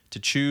hear to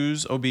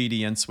choose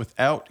obedience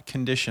without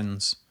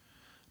conditions.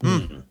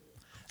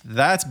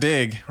 That's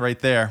big right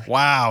there.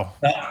 Wow.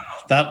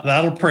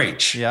 That'll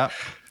preach. Yeah.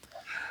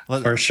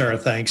 For sure.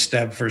 Thanks,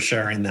 Deb, for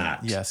sharing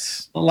that.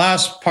 Yes. The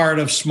last part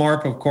of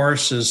SMARP, of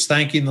course, is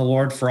thanking the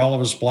Lord for all of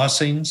His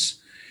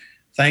blessings.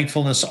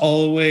 Thankfulness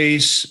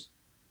always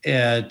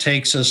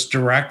takes us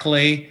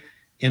directly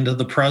into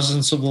the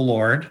presence of the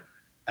Lord.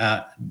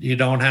 You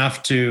don't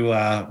have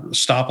to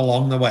stop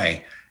along the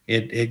way.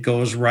 It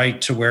goes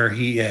right to where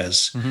He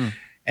is. Mm-hmm.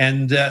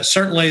 And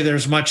certainly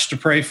there's much to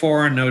pray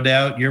for, and no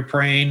doubt you're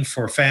praying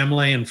for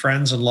family and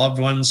friends and loved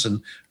ones,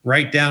 and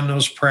write down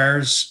those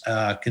prayers.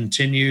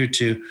 Continue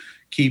to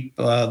keep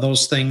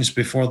those things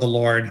before the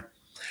Lord.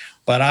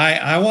 But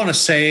I want to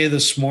say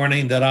this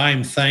morning that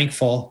I'm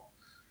thankful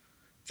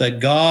that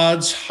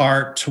God's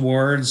heart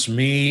towards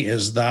me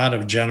is that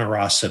of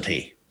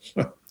generosity.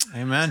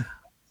 Amen.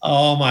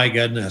 Oh my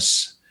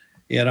goodness.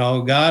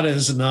 God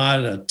is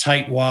not a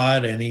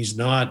tightwad, and He's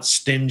not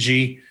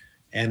stingy.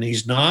 And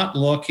He's not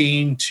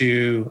looking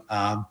to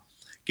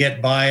get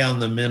by on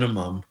the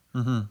minimum,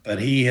 but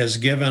He has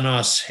given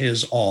us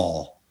His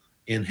all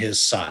in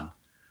His Son.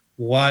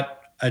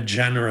 What a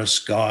generous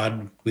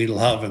God we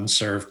love and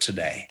serve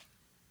today.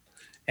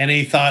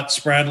 Any thoughts,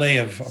 Bradley,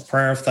 of a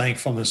prayer of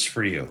thankfulness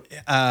for you?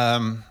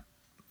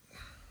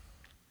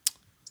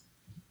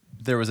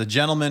 There was a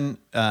gentleman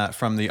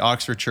from the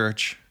Oxford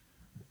Church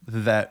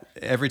that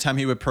every time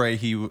he would pray,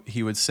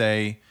 he would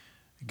say,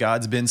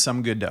 "God's been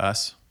some good to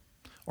us,"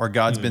 or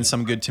 "God's been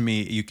some good to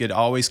me." You could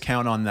always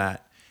count on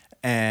that.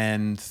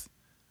 And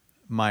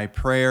my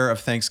prayer of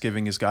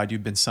thanksgiving is, God,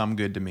 you've been some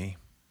good to me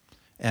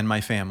and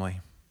my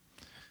family.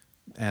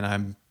 And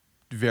I'm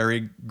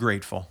very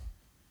grateful.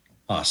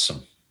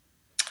 Awesome.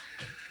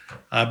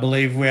 I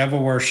believe we have a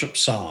worship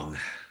song.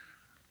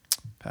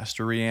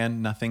 Pastor Rianne,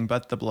 Nothing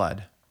But the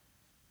Blood.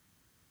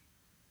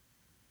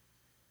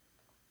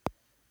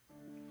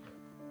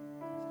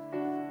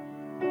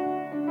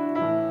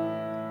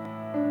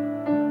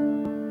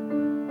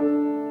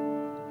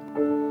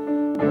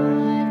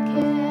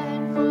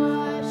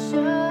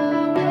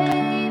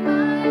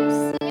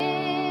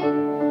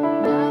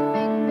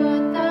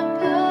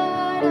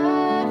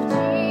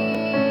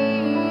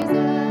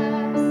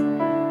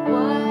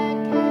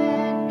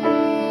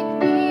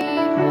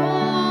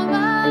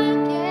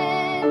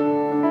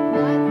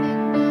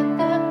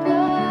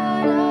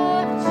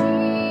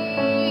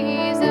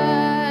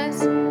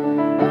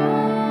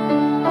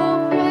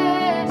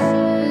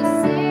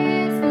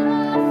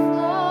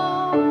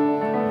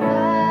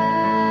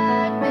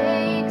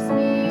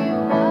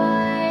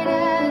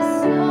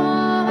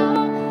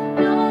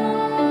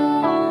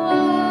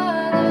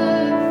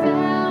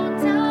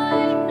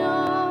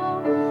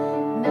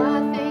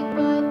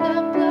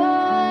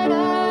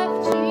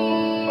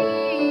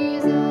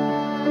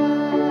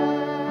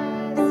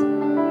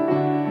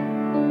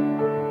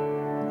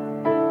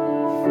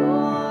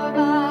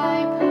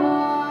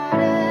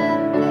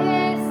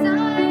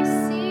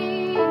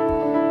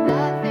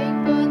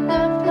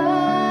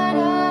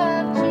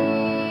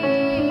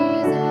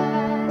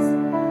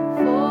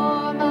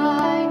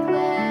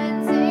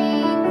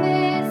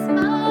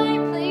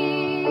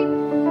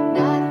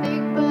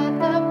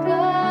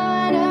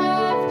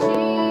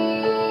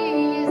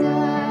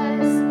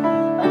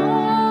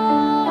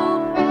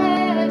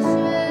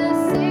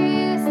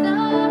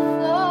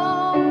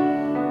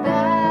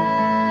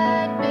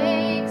 That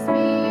makes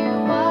me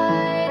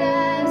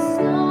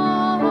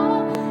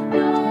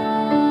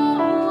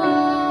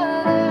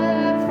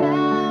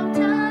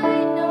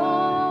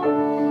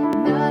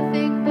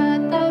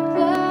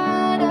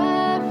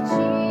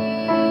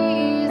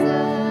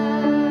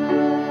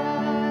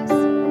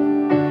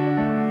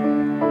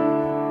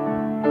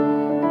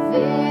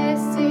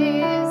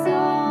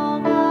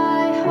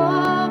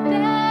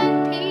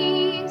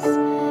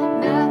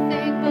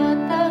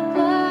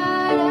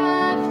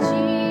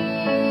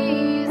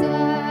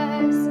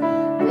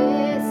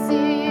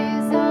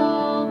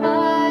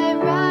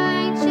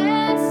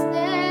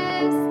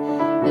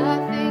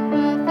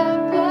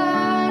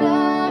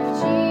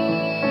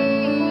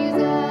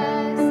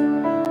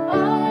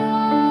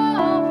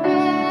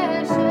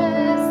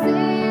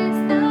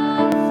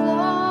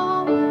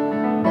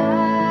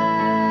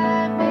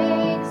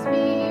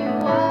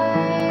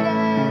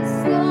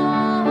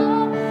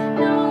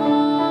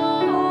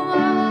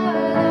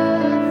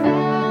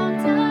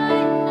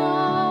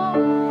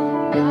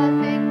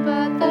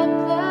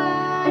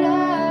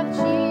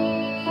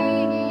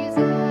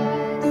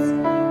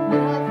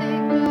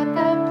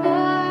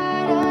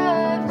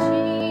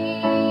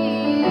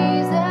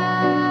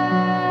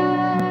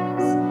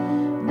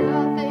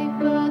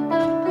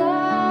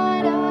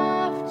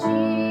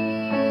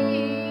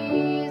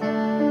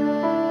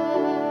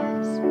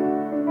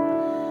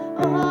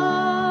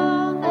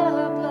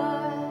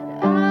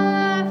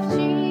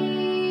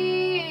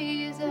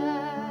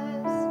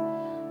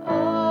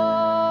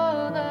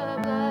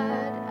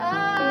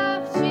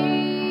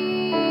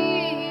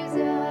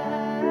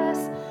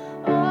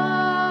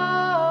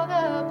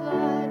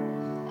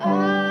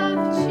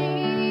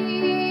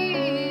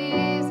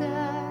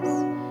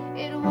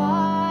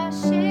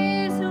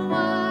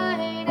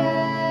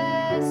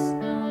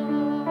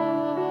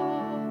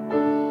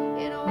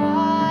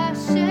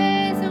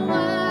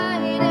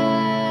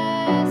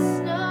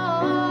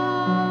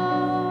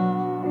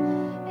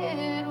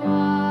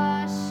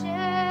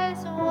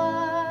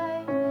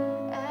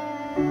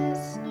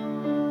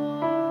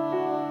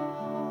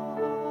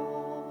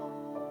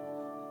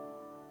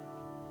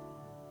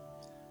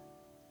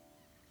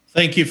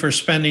Thank you for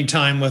spending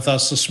time with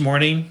us this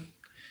morning.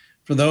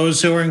 For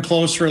those who are in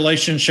close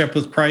relationship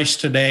with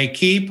Christ today,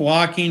 keep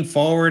walking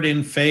forward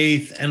in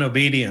faith and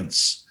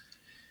obedience.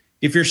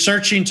 If you're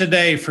searching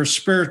today for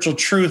spiritual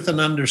truth and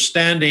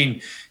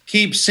understanding,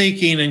 keep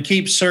seeking and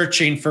keep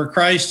searching, for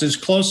Christ is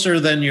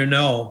closer than you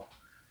know.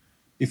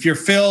 If you're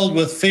filled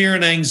with fear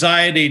and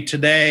anxiety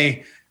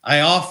today, I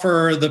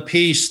offer the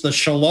peace, the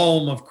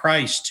shalom of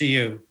Christ to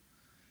you.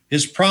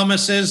 His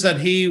promise is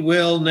that he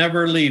will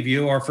never leave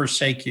you or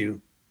forsake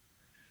you.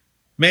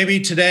 Maybe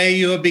today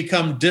you have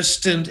become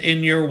distant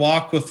in your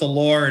walk with the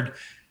Lord.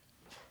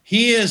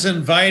 He is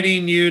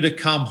inviting you to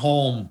come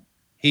home.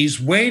 He's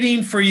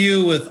waiting for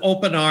you with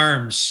open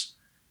arms.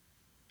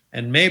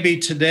 And maybe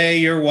today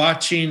you're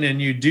watching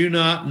and you do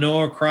not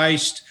know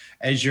Christ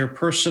as your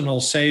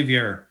personal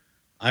Savior.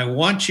 I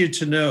want you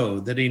to know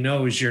that he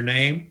knows your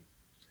name.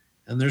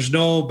 And there's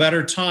no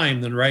better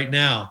time than right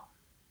now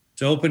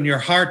to open your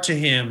heart to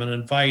him and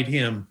invite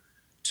him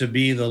to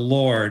be the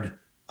Lord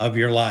of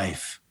your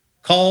life.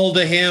 Call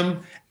to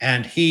him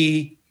and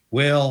he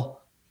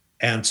will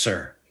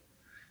answer.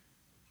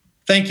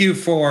 Thank you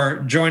for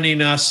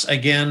joining us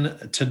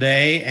again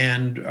today,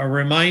 and a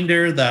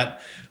reminder that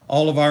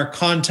all of our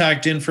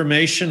contact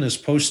information is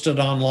posted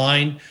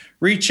online.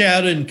 Reach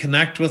out and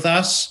connect with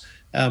us.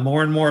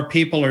 More and more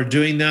people are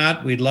doing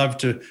that. We'd love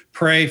to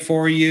pray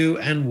for you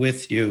and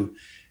with you,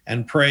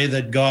 and pray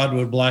that God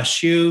would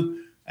bless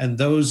you and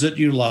those that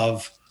you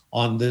love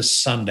on this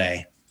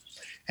Sunday.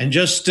 And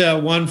just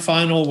one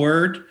final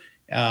word.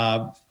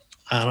 And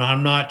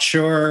I'm not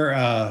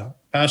sure,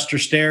 Pastor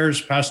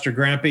Stairs, Pastor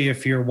Grampy,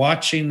 if you're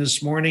watching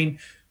this morning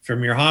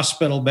from your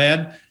hospital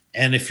bed,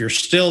 and if you're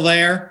still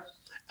there,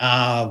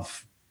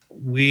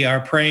 we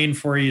are praying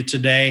for you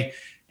today,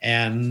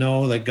 and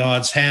know that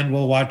God's hand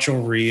will watch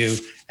over you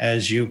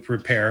as you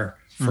prepare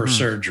for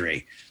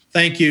surgery.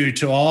 Thank you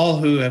to all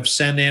who have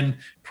sent in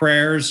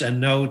prayers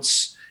and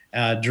notes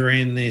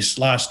during these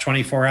last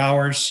 24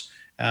 hours.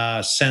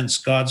 Sense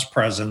God's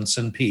presence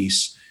and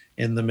peace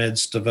in the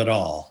midst of it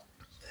all.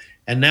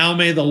 And now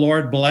may the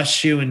Lord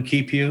bless you and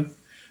keep you.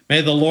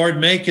 May the Lord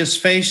make his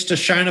face to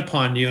shine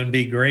upon you and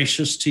be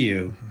gracious to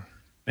you.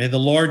 May the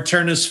Lord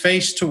turn his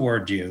face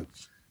toward you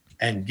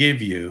and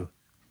give you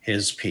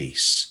his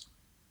peace.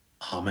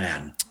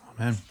 Amen.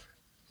 Amen.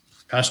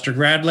 Pastor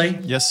Bradley?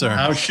 Yes, sir.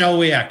 How shall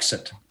we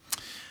exit?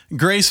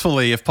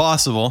 Gracefully, if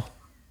possible.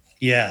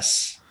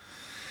 Yes.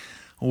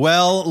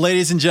 Well,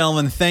 ladies and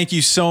gentlemen, thank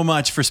you so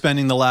much for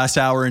spending the last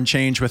hour and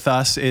change with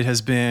us. It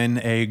has been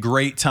a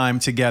great time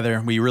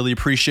together. We really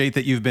appreciate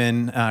that you've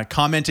been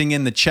commenting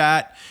in the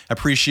chat.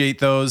 Appreciate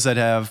those that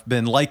have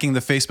been liking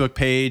the Facebook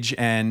page,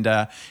 and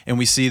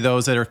we see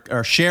those that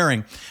are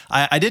sharing.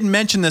 I didn't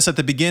mention this at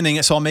the beginning,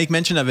 so I'll make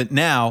mention of it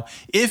now.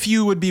 If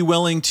you would be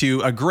willing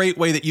to, a great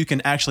way that you can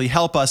actually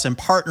help us and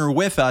partner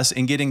with us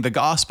in getting the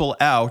gospel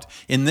out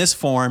in this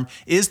form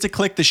is to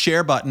click the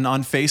share button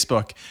on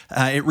Facebook.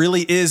 It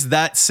really is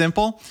that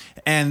simple,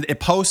 and it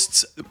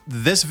posts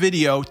this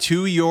video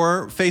to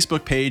your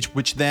Facebook page,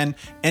 which then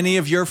any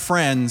of your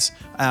friends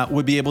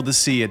would be able to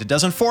see it. It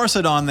doesn't force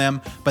it on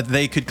them, but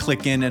they could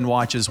click in and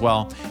watch as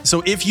well.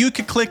 So if you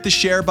could click the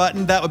share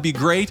button, that would be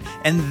great.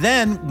 And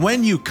then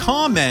when you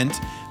comment,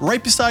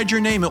 right beside your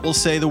name, it will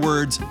say the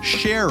words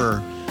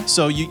sharer.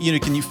 So you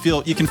can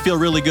feel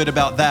really good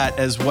about that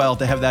as well,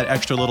 to have that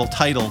extra little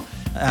title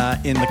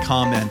in the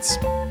comments.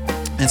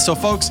 And so,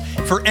 folks,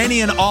 for any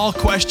and all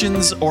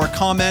questions or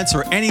comments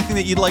or anything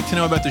that you'd like to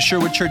know about the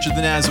Sherwood Church of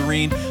the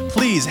Nazarene,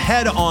 please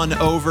head on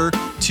over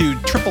to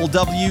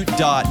www.nazpei,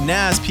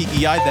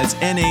 that's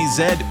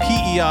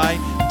nazpei.com,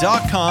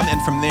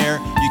 and from there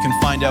you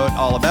can find out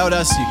all about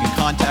us. You can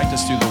contact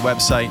us through the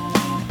website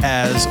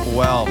as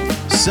well.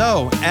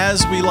 So,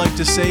 as we like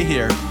to say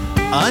here,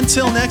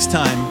 until next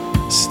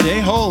time, stay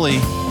holy,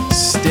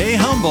 stay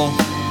humble,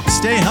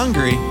 stay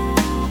hungry,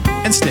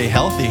 and stay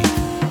healthy.